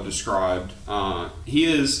Linvala described. He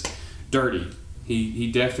is dirty.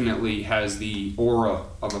 He definitely has the aura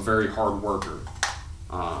of a very hard worker,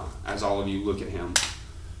 as all of you look at him.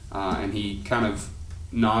 And he kind of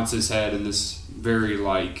nods his head in this very,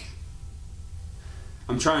 like...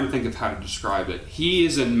 I'm trying to think of how to describe it. He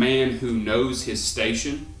is a man who knows his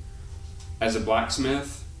station as a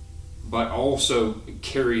blacksmith, but also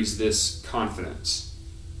carries this confidence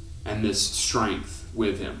and this strength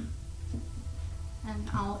with him. And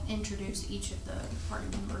I'll introduce each of the party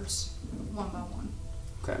members one by one.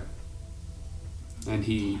 Okay. And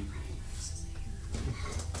he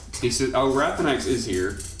said, "Oh, Rathanax is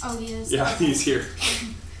here." Oh, he is? Yeah, he's here.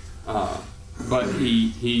 But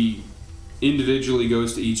he individually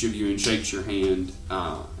goes to each of you and shakes your hand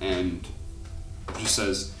and just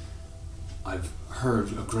says, "I've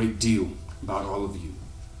heard a great deal about all of you.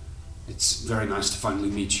 It's very nice to finally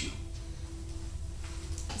meet you."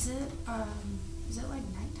 Is it like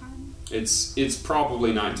nighttime? It's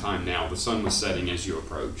probably nighttime now. The sun was setting as you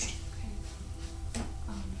approached. Okay.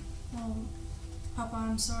 Well, Papa,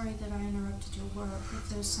 I'm sorry that I interrupted your work. If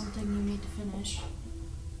there's something you need to finish.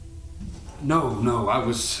 No, I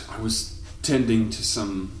was tending to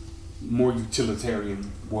some more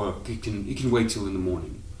utilitarian work. It can wait till in the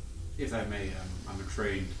morning. If I may, I'm a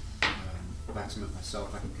trained blacksmith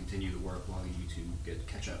myself. I can continue the work while you two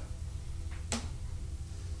catch up.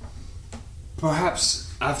 Perhaps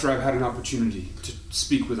after I've had an opportunity to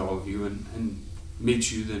speak with all of you and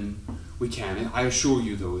meet you, then we can. I assure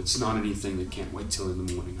you, though, it's not anything that can't wait till in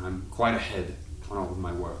the morning. I'm quite ahead on all of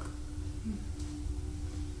my work.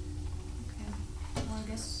 Okay. Well, I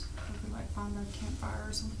guess we could like find a campfire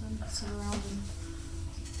or something, sit around and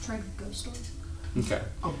trade ghost stories. Okay.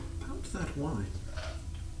 About that wine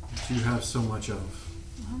that you have so much of.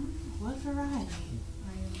 What variety?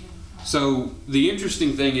 So the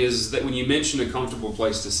interesting thing is that when you mention a comfortable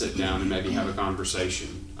place to sit down and maybe have a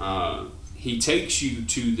conversation, he takes you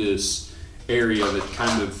to this area that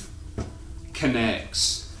kind of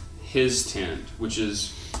connects his tent, which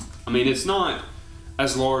is, I mean, it's not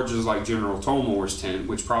as large as like General Tolmore's tent,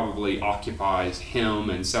 which probably occupies him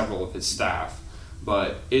and several of his staff,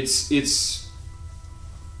 but it's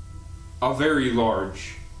a very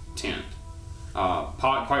large tent,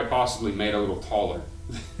 quite possibly made a little taller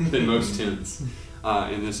than most tents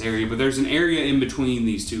in this area. But there's an area in between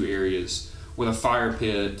these two areas with a fire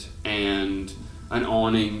pit and an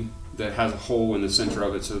awning that has a hole in the center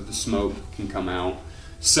of it so that the smoke can come out.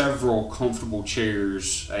 Several comfortable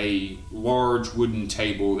chairs, a large wooden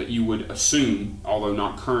table that you would assume, although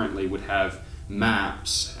not currently, would have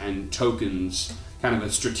maps and tokens, kind of a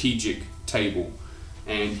strategic table.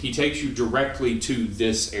 And he takes you directly to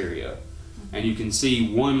this area. And you can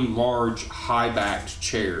see one large high-backed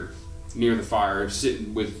chair near the fire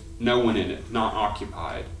sitting with no one in it, not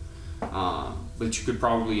occupied. But you could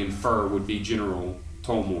probably infer would be General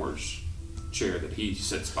Tolmore's chair that he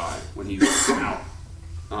sits by when he's out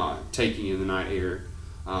taking in the night air.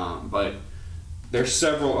 But there's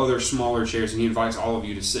several other smaller chairs, and he invites all of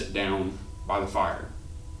you to sit down by the fire.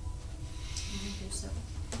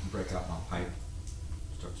 Break out my pipe,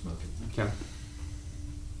 start smoking. Okay.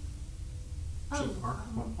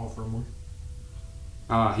 Offer him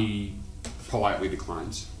one. He politely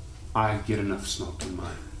declines. I get enough smoke in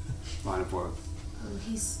my line of work. Oh,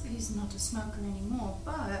 he's not a smoker anymore,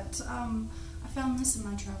 but I found this in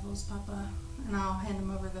my travels, Papa, and I'll hand him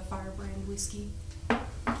over the firebrand whiskey.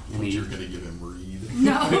 And you're gonna give him reed.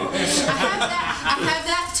 No, I have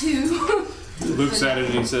that too. He looks at it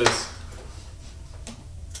and he says,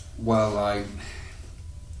 "Well, I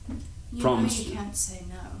promised you can't say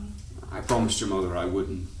no. I promised your mother I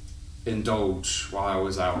wouldn't indulge while I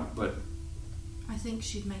was out, but I think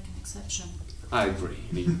she'd make an exception." I agree."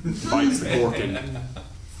 And he bites the cork and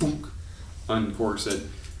boonk, uncorks it.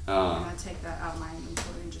 And I take that out of my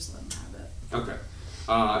inventory and just let him have it. Okay.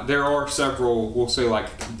 There are several, we'll say like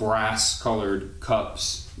brass-colored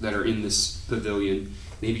cups that are in this pavilion.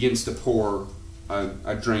 And he begins to pour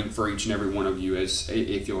a drink for each and every one of you, as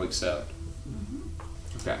if you'll accept.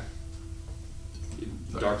 Mm-hmm. Okay.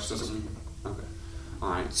 Darks doesn't. Okay. All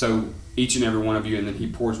right. So each and every one of you, and then he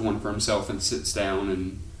pours one for himself and sits down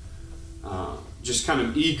and just kind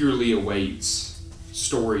of eagerly awaits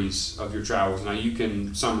stories of your travels. Now you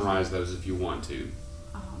can summarize those if you want to.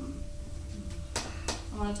 I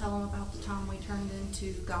want to tell him about the time we turned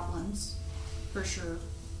into goblins, for sure.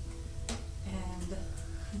 And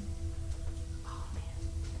oh man,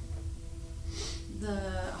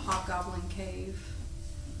 the hobgoblin cave.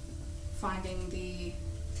 Finding the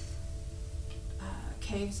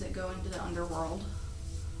caves that go into the underworld,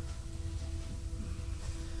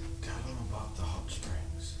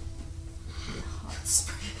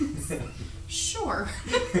 Sure.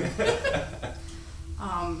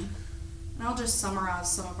 And I'll just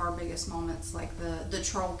summarize some of our biggest moments, like the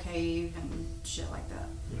troll cave and shit like that.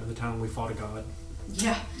 You know, the time we fought a god.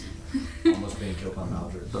 Yeah. Almost being killed by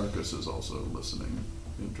Maldred. Darkus is also listening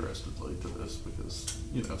interestedly to this because,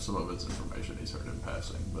 you know, some of it's information he's heard in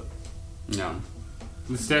passing, but... No.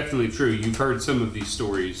 It's definitely true. You've heard some of these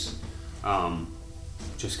stories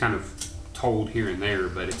just kind of told here and there,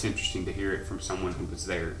 but it's interesting to hear it from someone who was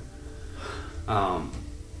there.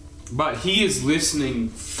 But he is listening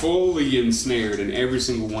fully ensnared in every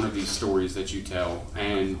single one of these stories that you tell,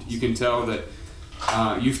 and you can tell that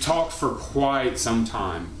you've talked for quite some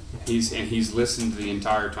time. He's listened the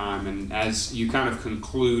entire time, and as you kind of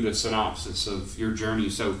conclude a synopsis of your journey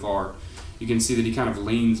so far, you can see that he kind of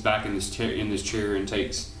leans back in this chair and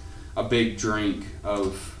takes a big drink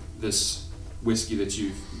of this whiskey that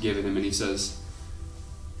you've given him, and he says,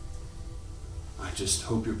 "I just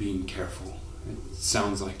hope you're being careful. It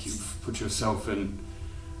sounds like you've put yourself in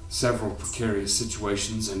several precarious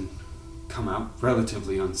situations and come out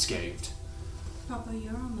relatively unscathed." Papa,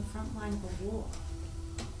 you're on the front line of a war.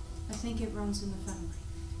 I think it runs in the family.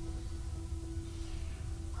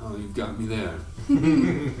 Oh, you've got me there.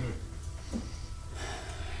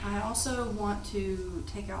 I also want to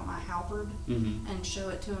take out my halberd Mm-hmm. and show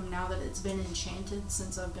it to him now that it's been enchanted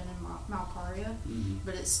since I've been in Malkaria, Mm-hmm.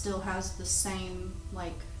 but it still has the same,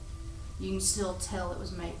 like, you can still tell it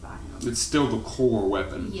was made by him. It's still the core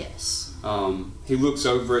weapon. Yes. He looks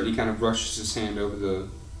over it and he kind of brushes his hand over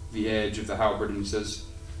the edge of the halberd and he says,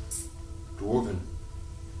 "Dwarven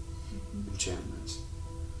enchantments."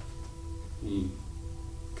 He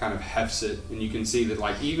kind of hefts it, and you can see that,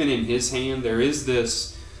 like, even in his hand there is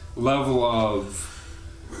this level of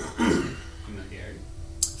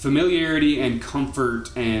familiarity and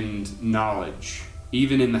comfort and knowledge,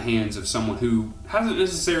 even in the hands of someone who hasn't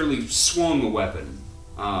necessarily swung a weapon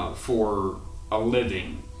for a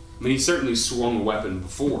living. I mean, he certainly swung a weapon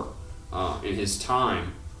before in his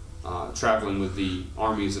time traveling with the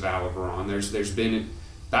armies of Alaveron. There's been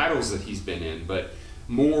battles that he's been in, but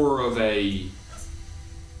more of a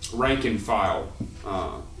rank and file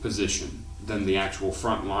position than the actual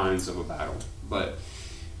front lines of a battle. But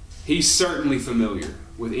he's certainly familiar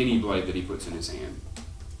with any blade that he puts in his hand.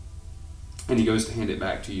 And he goes to hand it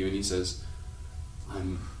back to you and he says,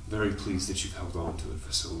 "I'm very pleased that you've held on to it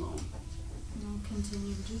for so long." And I'll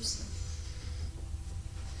continue to do so.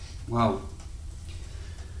 Well,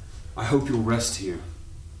 I hope you'll rest here.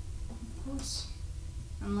 Of course.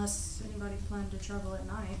 Unless anybody planned to travel at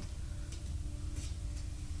night.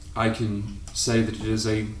 I can say that it is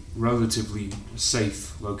a relatively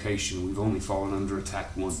safe location. We've only fallen under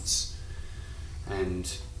attack once,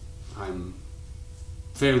 and I'm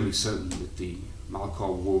fairly certain that the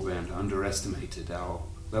Malkar warband underestimated our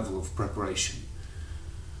level of preparation.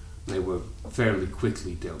 They were fairly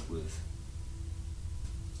quickly dealt with.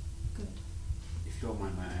 Good. If you don't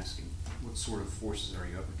mind my asking, what sort of forces are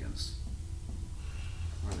you up against?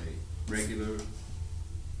 Are they regular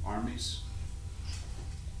armies?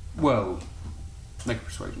 Well, make a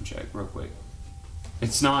persuasion check real quick.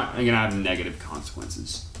 It's not going to have negative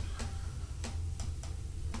consequences.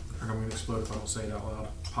 I'm going to explode if I don't say it out loud.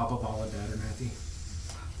 Pop up all of Dad or Matthew.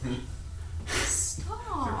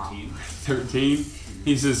 Stop. 13.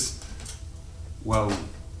 He says, "Well,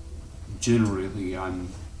 generally I'm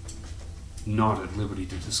not at liberty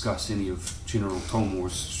to discuss any of General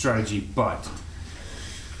Tomor's strategy, but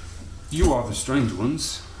you are the strange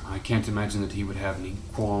ones. I can't imagine that he would have any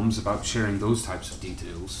qualms about sharing those types of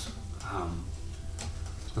details.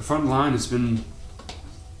 The front line has been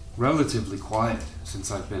relatively quiet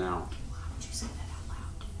since I've been out.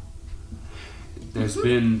 There's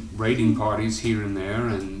been raiding parties here and there,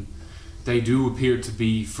 and they do appear to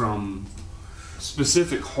be from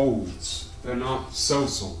specific holds. They're not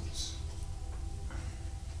sellswords.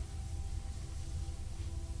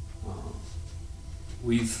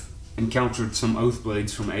 We've encountered some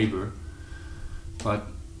Oathblades from Aber, but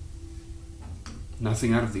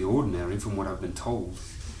nothing out of the ordinary from what I've been told."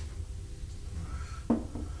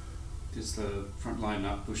 Is the front line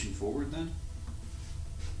not pushing forward then?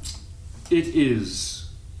 It is,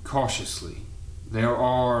 cautiously. There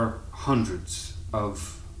are hundreds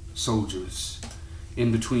of soldiers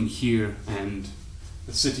in between here and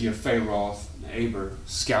the city of Feyroth and Aber,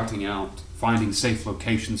 scouting out, finding safe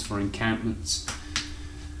locations for encampments.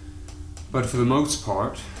 But for the most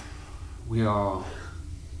part, we are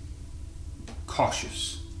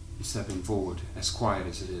cautious in stepping forward, as quiet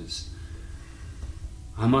as it is.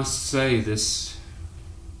 I must say, this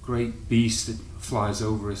great beast that flies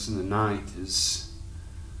over us in the night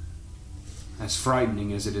as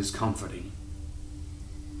frightening as it is comforting.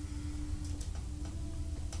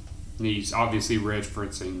 And he's obviously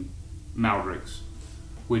referencing Maldrix,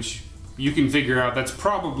 which you can figure out that's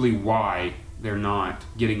probably why they're not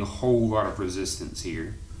getting a whole lot of resistance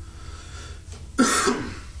here.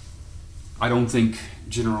 I don't think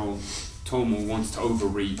General Tomo wants to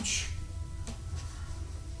overreach.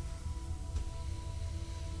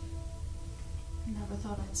 I never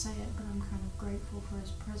thought I'd say it, but I'm kind of grateful for his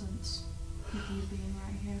presence, with you being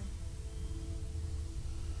right here.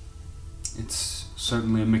 It's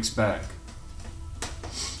certainly a mixed bag.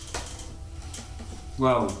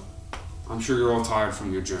 Well, I'm sure you're all tired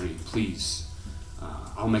from your journey. Please,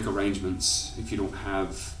 I'll make arrangements if you don't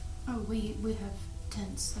have... Oh, we have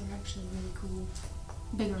tents. They're actually really cool.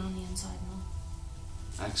 Bigger on the inside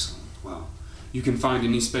now. Excellent. Well, you can find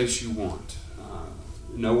any space you want.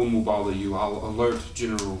 No one will bother you. I'll alert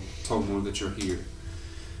General Tolmore that you're here.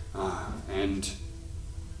 And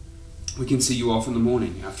we can see you off in the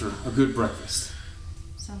morning after a good breakfast.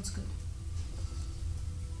 Sounds good.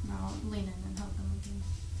 I'll lean in and help him again.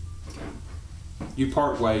 Okay. You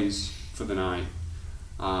part ways for the night.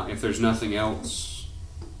 If there's nothing else...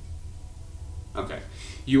 Okay.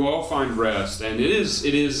 You all find rest, and it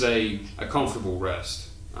is a comfortable rest,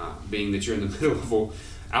 being that you're in the middle of a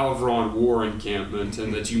Alvaron war encampment,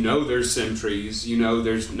 and that you know there's sentries, you know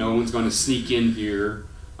there's no one's going to sneak in here,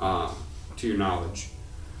 to your knowledge,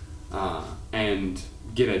 and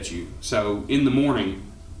get at you. So in the morning,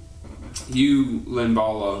 you,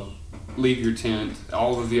 Linvala, leave your tent.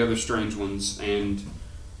 All of the other strange ones and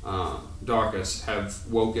Darkus have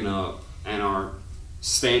woken up and are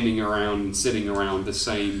standing around and sitting around the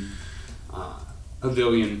same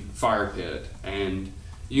pavilion fire pit. And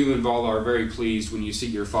you and Vala are very pleased when you see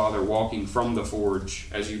your father walking from the forge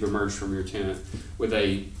as you've emerged from your tent with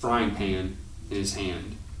a frying pan in his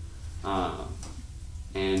hand,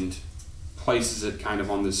 and places it kind of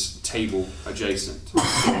on this table adjacent to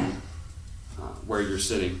where you're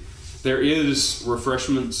sitting. There is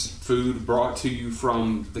refreshments, food brought to you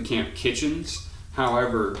from the camp kitchens.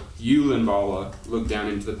 However, you and Vala look down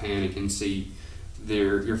into the pan and can see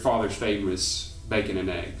your father's famous bacon and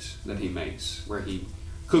eggs that he makes, where he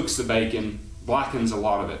cooks the bacon, blackens a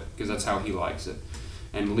lot of it, because that's how he likes it,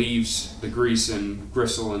 and leaves the grease and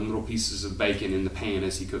gristle and little pieces of bacon in the pan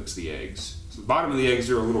as he cooks the eggs. So the bottom of the eggs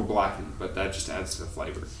are a little blackened, but that just adds to the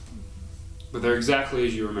flavor. But they're exactly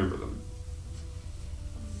as you remember them.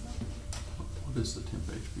 What is the temp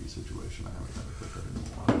HP situation? I haven't had to put that in a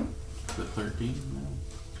while. Is it 13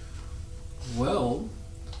 now? Well,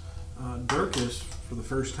 Darkus, for the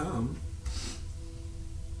first time,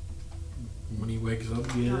 when he wakes up,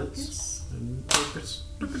 gets... And Darkus.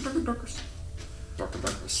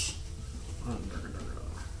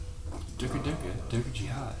 Durka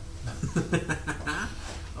Jihad.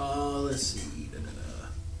 Let's see.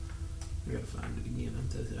 I gotta find it again. I'm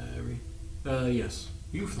so sorry. Yes.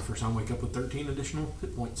 You, for the first time, wake up with 13 additional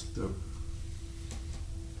hit points.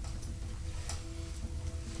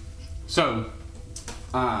 So,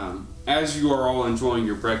 as you are all enjoying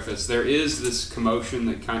your breakfast, there is this commotion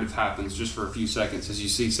that kind of happens just for a few seconds as you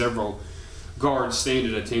see several guards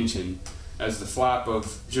stand at attention as the flap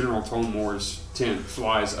of General Tolmore's tent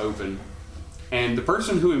flies open. And the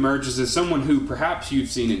person who emerges is someone who perhaps you've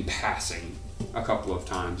seen in passing a couple of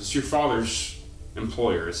times. It's your father's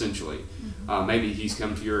employer, essentially. Maybe he's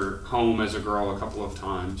come to your home as a girl a couple of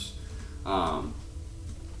times.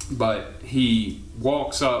 But he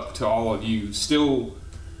walks up to all of you, still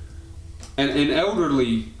an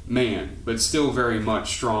elderly man, but still very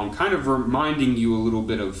much strong, kind of reminding you a little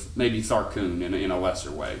bit of maybe Tharkun in a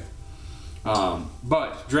lesser way.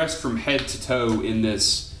 But dressed from head to toe in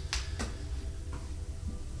this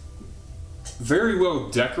very well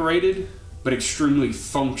decorated, but extremely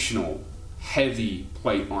functional, heavy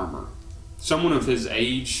plate armor. Someone of his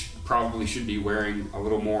age probably should be wearing a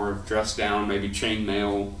little more dress down, maybe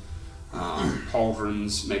chainmail,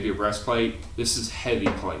 pauldrons, maybe a breastplate. This is heavy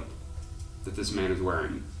plate that this man is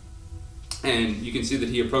wearing. And you can see that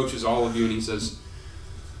he approaches all of you and he says,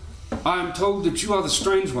 "I am told that you are the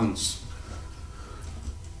strange ones."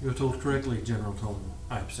 You're told correctly, General Tolmore,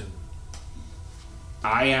 I presume.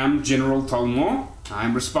 I am General Tolmore. I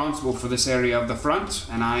am responsible for this area of the front,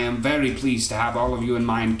 and I am very pleased to have all of you in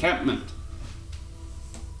my encampment.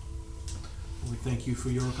 We thank you for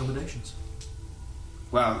your accommodations.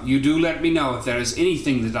 Well, you do let me know if there is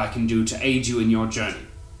anything that I can do to aid you in your journey.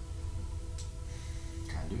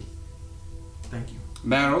 Can do. Thank you.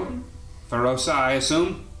 Beryl, Ferosa, I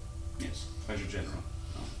assume? Yes, pleasure, General.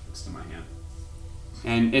 It's to my hand.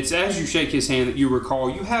 And it's as you shake his hand that you recall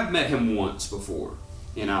you have met him once before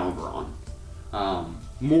in Alvaron.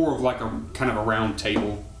 more of like a kind of a round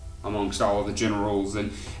table amongst all of the generals.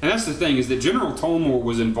 And that's the thing, is that General Tolmor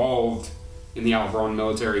was involved in the Alvaron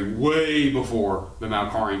military way before the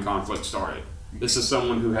Malkarian conflict started. This is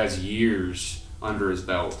someone who has years under his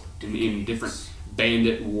belt in different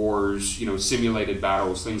bandit wars, simulated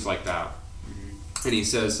battles, things like that. And he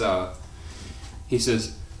says,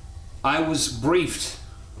 I was briefed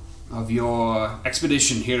of your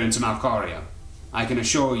expedition here into Malkaria. I can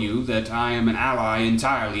assure you that I am an ally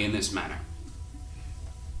entirely in this matter.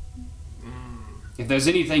 If there's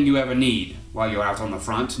anything you ever need while you're out on the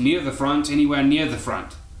front, near the front, anywhere near the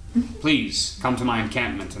front, please come to my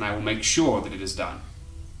encampment and I will make sure that it is done.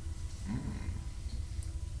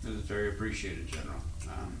 It is very appreciated, General.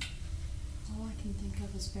 All I can think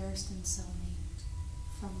of is Barristan Selmy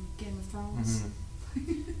from Game of Thrones.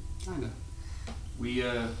 Kinda. We,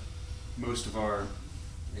 most of our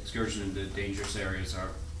excursion into dangerous areas are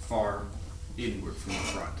far inward from the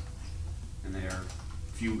front, and they are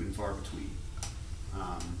few and far between.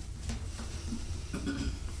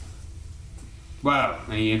 Well,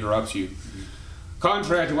 and he interrupts you.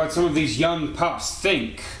 Contrary to what some of these young pups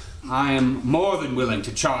think, I am more than willing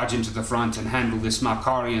to charge into the front and handle this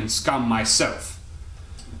Malkarian scum myself.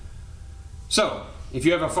 So, if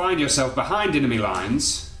you ever find yourself behind enemy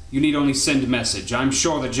lines, you need only send a message. I'm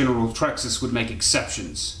sure that General Trexus would make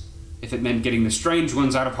exceptions, if it meant getting the strange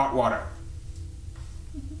ones out of hot water.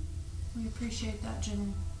 We appreciate that,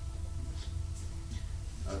 General.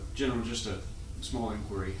 General, just a small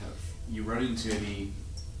inquiry. Have you run into any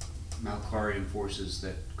Malkarian forces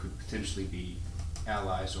that could potentially be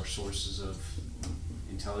allies or sources of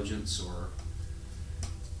intelligence or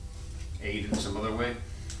aid in some other way?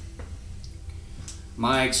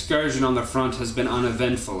 My excursion on the front has been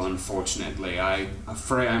uneventful, unfortunately. I'm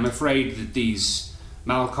afraid that these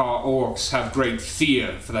Malkar orcs have great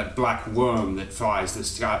fear for that black worm that flies the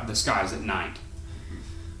skies at night.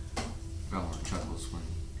 Valor chuckles when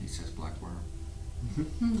he says black worm.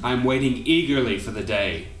 I'm waiting eagerly for the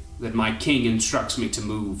day that my king instructs me to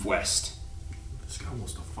move west. This guy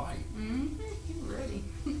wants to fight. He's ready.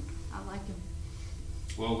 I like him.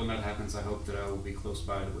 Well, when that happens, I hope that I will be close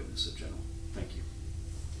by to witness it, General. Thank you.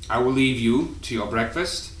 I will leave you to your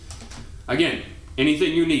breakfast. Again,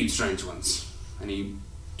 anything you need, strange ones. And he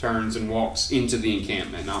turns and walks into the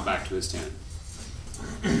encampment, not back to his tent.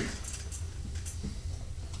 That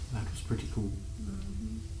was pretty cool.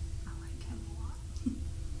 I like him a lot.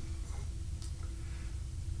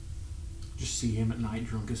 Just see him at night,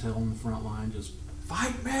 drunk as hell on the front line, just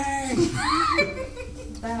fight me.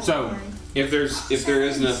 So, if there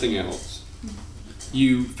is nothing else,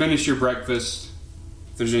 you finish your breakfast.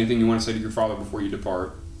 If there's anything you want to say to your father before you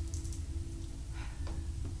depart.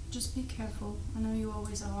 Just be careful. I know you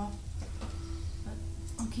always are. But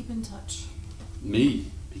I'll keep in touch.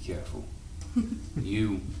 Me, be careful.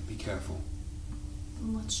 You, be careful.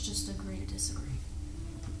 Let's just agree to disagree.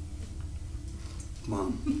 Come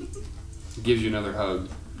on. Gives you another hug.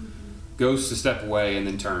 Goes to step away and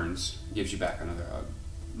then turns. Gives you back another hug.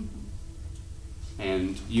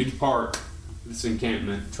 And you depart this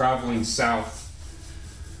encampment, traveling south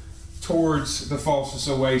towards the Falsus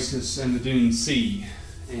Oasis and the Dune Sea.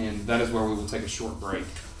 And that is where we will take a short break.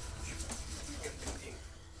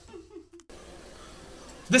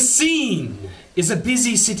 The scene is a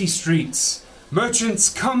busy city streets. Merchants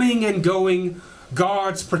coming and going,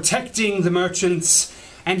 guards protecting the merchants,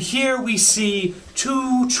 and here we see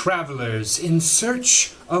two travelers in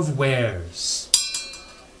search of wares.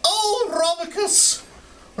 Oh, Robicus!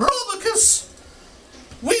 Robicus!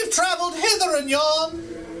 We've travelled hither and yon,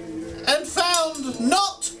 and found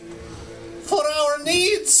not for our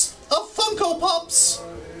needs of Funko Pops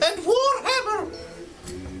and Warhammer.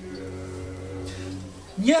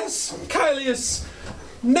 Yes, Caelius.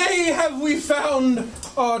 Nay, have we found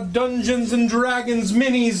our Dungeons and Dragons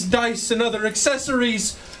minis, dice, and other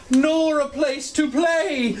accessories, nor a place to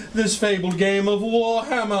play this fabled game of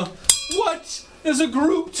Warhammer. What is a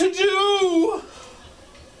group to do?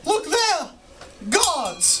 Look there!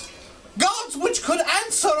 Gods! Gods which could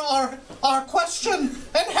answer our question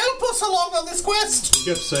and help us along on this quest! He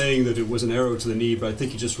kept saying that it was an arrow to the knee, but I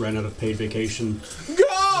think he just ran out of paid vacation.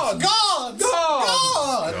 Gods! Gods! Gods!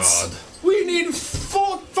 God! We need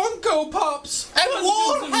Funko Pops! And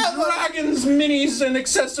Warhammer! Dragons, minis, and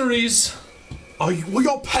accessories! Were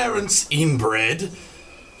your parents inbred?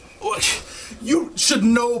 You should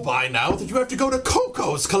know by now that you have to go to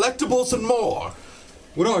Coco's, Collectibles, and more.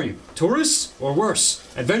 What are you, tourists? Or worse,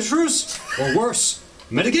 adventurers? Or worse,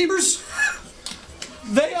 metagamers?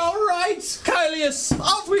 They are right, Kylius.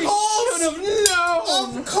 We should have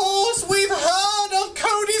known. Of course, we've heard of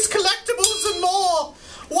Cody's Collectibles and More.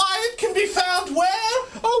 Why, it can be found where?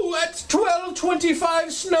 Oh, at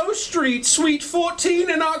 1225 Snow Street, Suite 14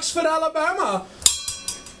 in Oxford, Alabama.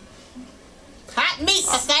 Hot meat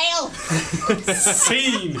for sale.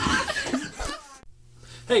 Scene.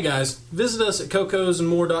 Hey guys, visit us at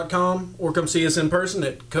cocosandmore.com or come see us in person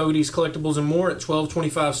at Cody's Collectibles and More at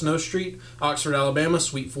 1225 Snow Street, Oxford, Alabama,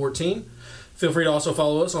 Suite 14. Feel free to also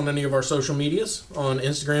follow us on any of our social medias on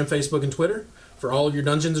Instagram, Facebook, and Twitter for all of your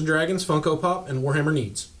Dungeons & Dragons, Funko Pop, and Warhammer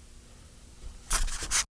needs.